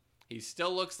doesn't. He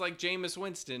still looks like Jameis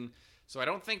Winston. So I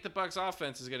don't think the Bucs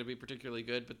offense is going to be particularly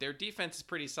good, but their defense is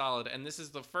pretty solid. And this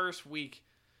is the first week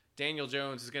Daniel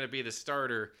Jones is going to be the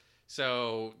starter.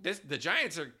 So the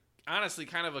Giants are honestly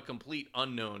kind of a complete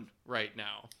unknown right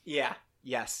now. Yeah.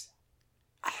 Yes.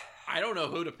 I don't know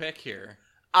who to pick here.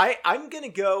 I'm gonna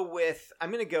go with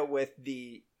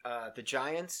the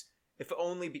Giants. If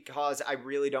only because I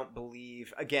really don't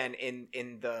believe, again,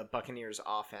 in the Buccaneers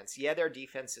offense. Yeah, their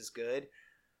defense is good,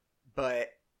 but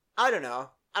I don't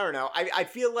know. I don't know. I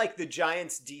feel like the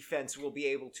Giants defense will be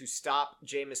able to stop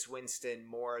Jameis Winston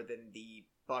more than the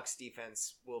Bucs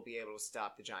defense will be able to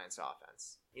stop the Giants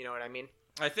offense. You know what I mean?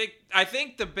 I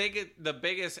think the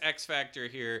biggest X factor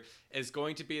here is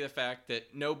going to be the fact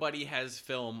that nobody has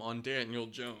film on Daniel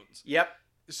Jones. Yep.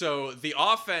 So the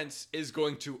offense is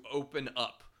going to open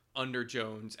up under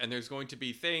Jones, and there's going to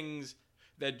be things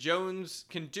that Jones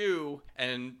can do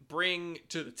and bring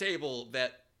to the table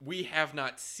that we have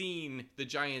not seen the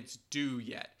Giants do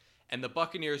yet. And the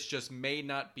Buccaneers just may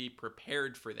not be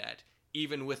prepared for that,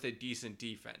 even with a decent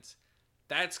defense.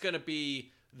 That's going to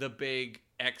be the big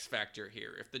X factor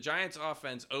here. If the Giants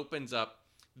offense opens up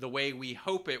the way we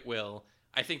hope it will,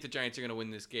 I think the Giants are going to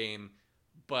win this game,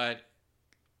 but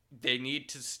they need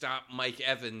to stop Mike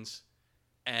Evans,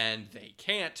 and they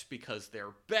can't because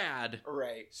they're bad.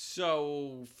 Right.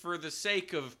 So for the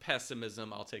sake of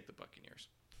pessimism, I'll take the Buccaneers.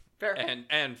 Fair. And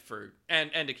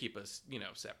to keep us,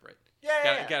 separate.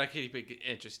 Yeah. Gotta keep it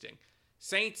interesting.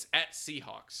 Saints at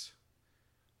Seahawks.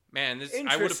 Man,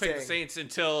 I would have picked the Saints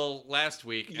until last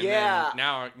week, and then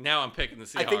now I'm picking the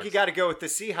Seahawks. I think you got to go with the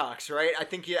Seahawks, right? I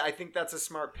think that's a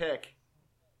smart pick.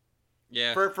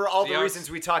 Yeah. For all the reasons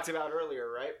we talked about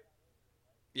earlier, right?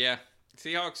 Yeah.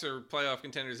 Seahawks are playoff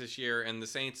contenders this year, and the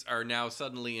Saints are now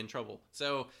suddenly in trouble.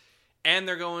 So, and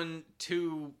they're going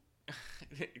to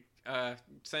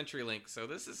CenturyLink. So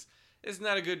this is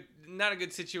not a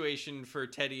good situation for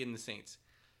Teddy and the Saints.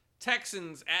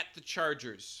 Texans at the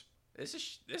Chargers.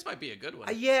 This might be a good one.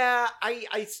 Yeah,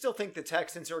 I still think the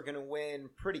Texans are going to win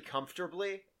pretty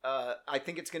comfortably. I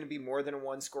think it's going to be more than a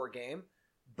one-score game,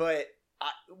 but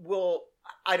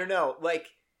I don't know. Like,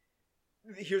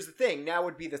 here's the thing. Now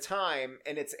would be the time,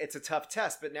 and it's a tough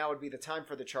test, but now would be the time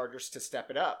for the Chargers to step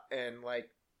it up and like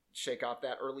shake off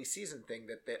that early season thing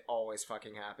that always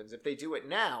fucking happens. If they do it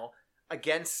now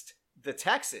against the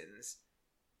Texans,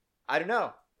 I don't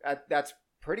know. That's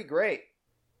pretty great.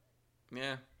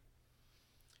 Yeah.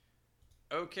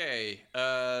 Okay.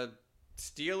 Steelers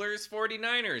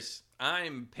 49ers.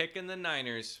 I'm picking the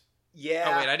Niners. Yeah.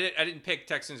 Oh wait, I didn't pick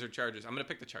Texans or Chargers. I'm gonna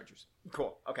pick the Chargers.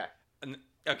 Cool. Okay.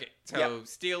 Okay. So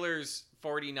Steelers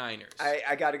 49ers.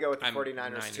 I got to go with the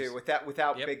 49ers too.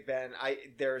 Without Big Ben,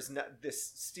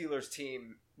 this Steelers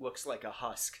team looks like a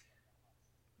husk.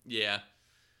 Yeah.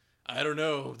 I don't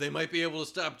know. They might be able to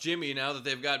stop Jimmy now that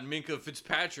they've got Minkah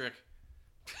Fitzpatrick.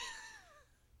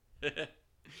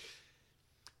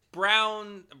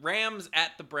 Rams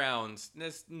at the Browns.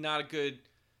 That's not a good.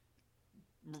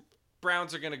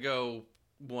 Browns are going to go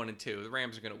 1-2. The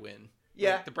Rams are going to win.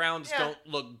 Yeah. Like, the Browns don't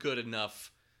look good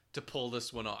enough to pull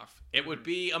this one off. It would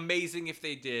be amazing if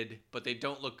they did, but they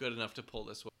don't look good enough to pull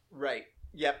this one. Right.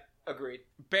 Yep. Agreed.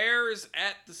 Bears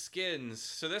at the Skins.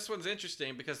 So this one's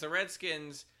interesting because the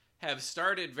Redskins have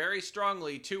started very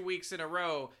strongly 2 weeks in a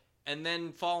row and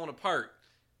then fallen apart.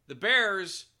 The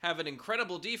Bears have an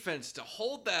incredible defense to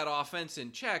hold that offense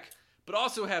in check, but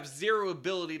also have zero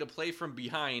ability to play from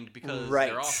behind because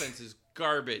their offense is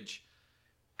garbage.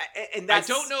 And that's...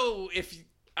 I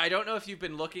don't know if you've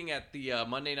been looking at the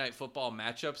Monday Night Football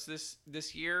matchups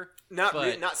this year.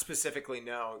 Not specifically,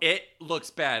 no. It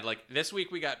looks bad. Like this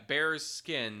week we got Bears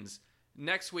Skins.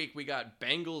 Next week we got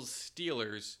Bengals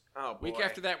Steelers. Oh boy. Week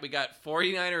after that we got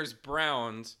 49ers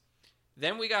Browns.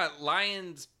 Then we got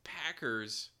Lions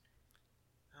Packers.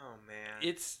 Oh man.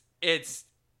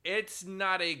 It's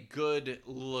not a good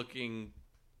looking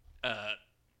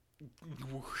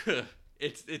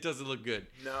it doesn't look good.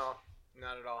 No,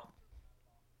 not at all.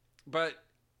 But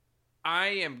I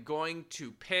am going to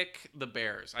pick the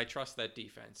Bears. I trust that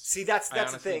defense. See, that's the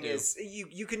thing is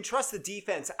you can trust the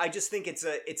defense. I just think it's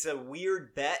a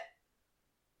weird bet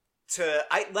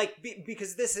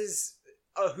because this is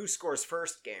a who scores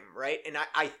first game, right? And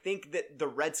I think that the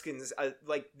Redskins I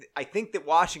think that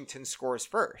Washington scores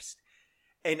first.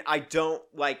 And I don't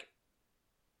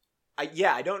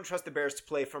trust the Bears to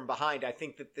play from behind. I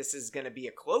think that this is going to be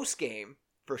a close game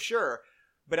for sure,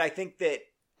 but I think that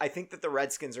the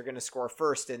Redskins are going to score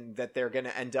first and that they're going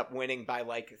to end up winning by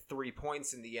like 3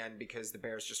 points in the end because the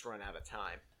Bears just run out of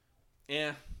time.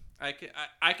 Yeah,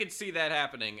 I could see that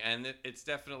happening, and it's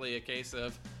definitely a case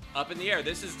of up in the air.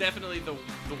 This is definitely the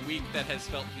week that has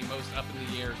felt the most up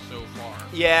in the air so far.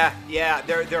 Yeah.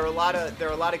 There are a lot of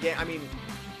games. I mean,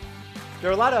 there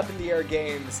are a lot of up in the air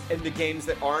games, and the games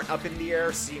that aren't up in the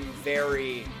air seem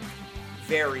very,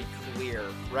 very clear,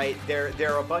 right? There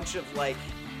are a bunch of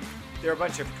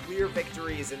clear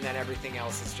victories, and then everything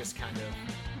else is just kind of,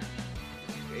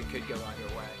 it could go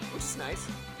either way, which is nice.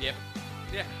 Yep.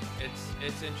 Yeah,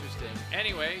 it's interesting.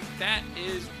 Anyway, that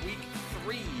is week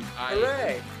 3.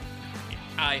 Hooray!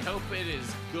 I hope it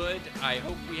is good. I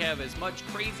hope we have as much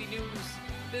crazy news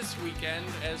this weekend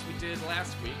as we did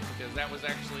last week, because that was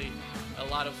actually a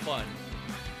lot of fun.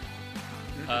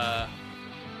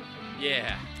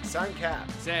 Yeah. Sign Cap.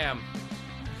 Sam.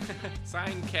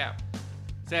 Sign Cap.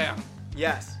 Sam.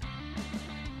 Yes.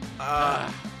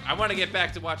 I want to get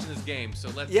back to watching this game, so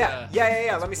let's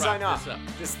Let me sign off.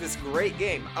 This great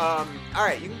game. All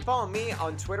right, you can follow me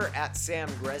on Twitter at Sam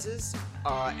Grezes,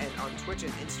 and on Twitch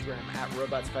and Instagram at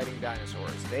Robots Fighting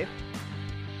Dinosaurs. Dave?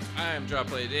 I'm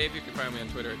Dropplay Dave. You can find me on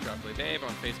Twitter at Dropplay Dave, on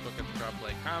Facebook at the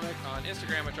Dropplay Comic, on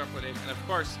Instagram at Dropplay Dave, and of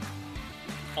course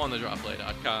on the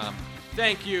Dropplay.com.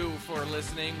 Thank you for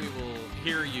listening. We will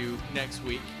hear you next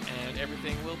week, and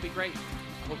everything will be great.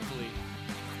 Hopefully.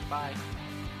 Bye.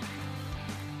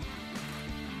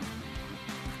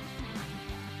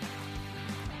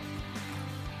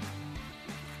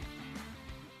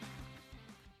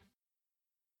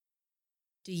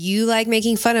 Do you like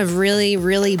making fun of really,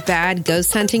 really bad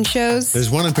ghost hunting shows?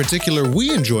 There's one in particular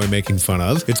we enjoy making fun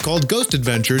of. It's called Ghost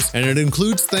Adventures, and it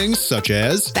includes things such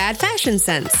as bad fashion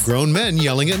sense, grown men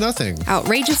yelling at nothing,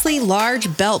 outrageously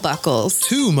large belt buckles,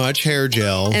 too much hair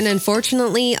gel, and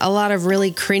unfortunately, a lot of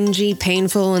really cringy,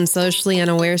 painful, and socially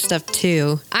unaware stuff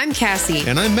too. I'm Cassie.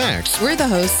 And I'm Max. We're the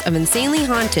hosts of Insanely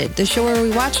Haunted, the show where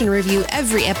we watch and review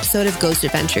every episode of Ghost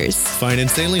Adventures. Find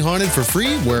Insanely Haunted for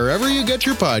free wherever you get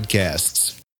your podcasts.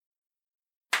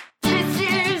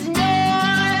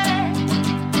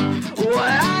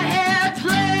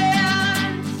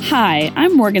 Hi,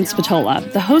 I'm Morgan Spatola,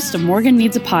 the host of Morgan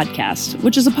Needs a Podcast,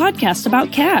 which is a podcast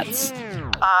about cats.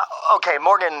 Okay,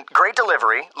 Morgan, great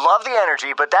delivery. Love the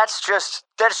energy, but that's just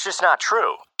not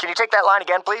true. Can you take that line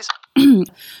again, please?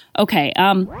 Okay,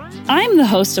 I'm the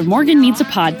host of Morgan Needs a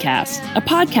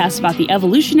Podcast about the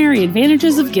evolutionary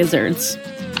advantages of gizzards.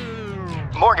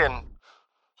 Morgan,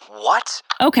 what?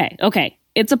 Okay.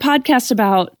 It's a podcast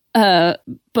about,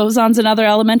 bosons and other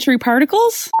elementary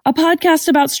particles? A podcast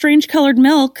about strange-colored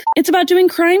milk. It's about doing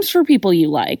crimes for people you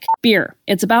like. Beer.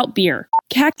 It's about beer.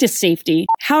 Cactus safety.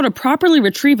 How to properly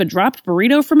retrieve a dropped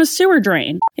burrito from a sewer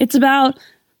drain. It's about,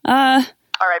 All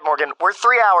right, Morgan, we're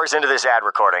 3 hours into this ad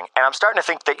recording, and I'm starting to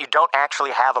think that you don't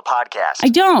actually have a podcast. I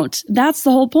don't. That's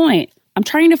the whole point. I'm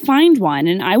trying to find one,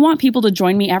 and I want people to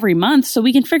join me every month so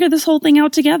we can figure this whole thing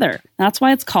out together. That's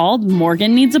why it's called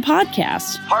Morgan Needs a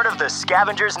Podcast. Part of the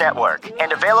Scavengers Network,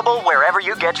 and available wherever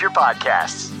you get your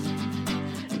podcasts.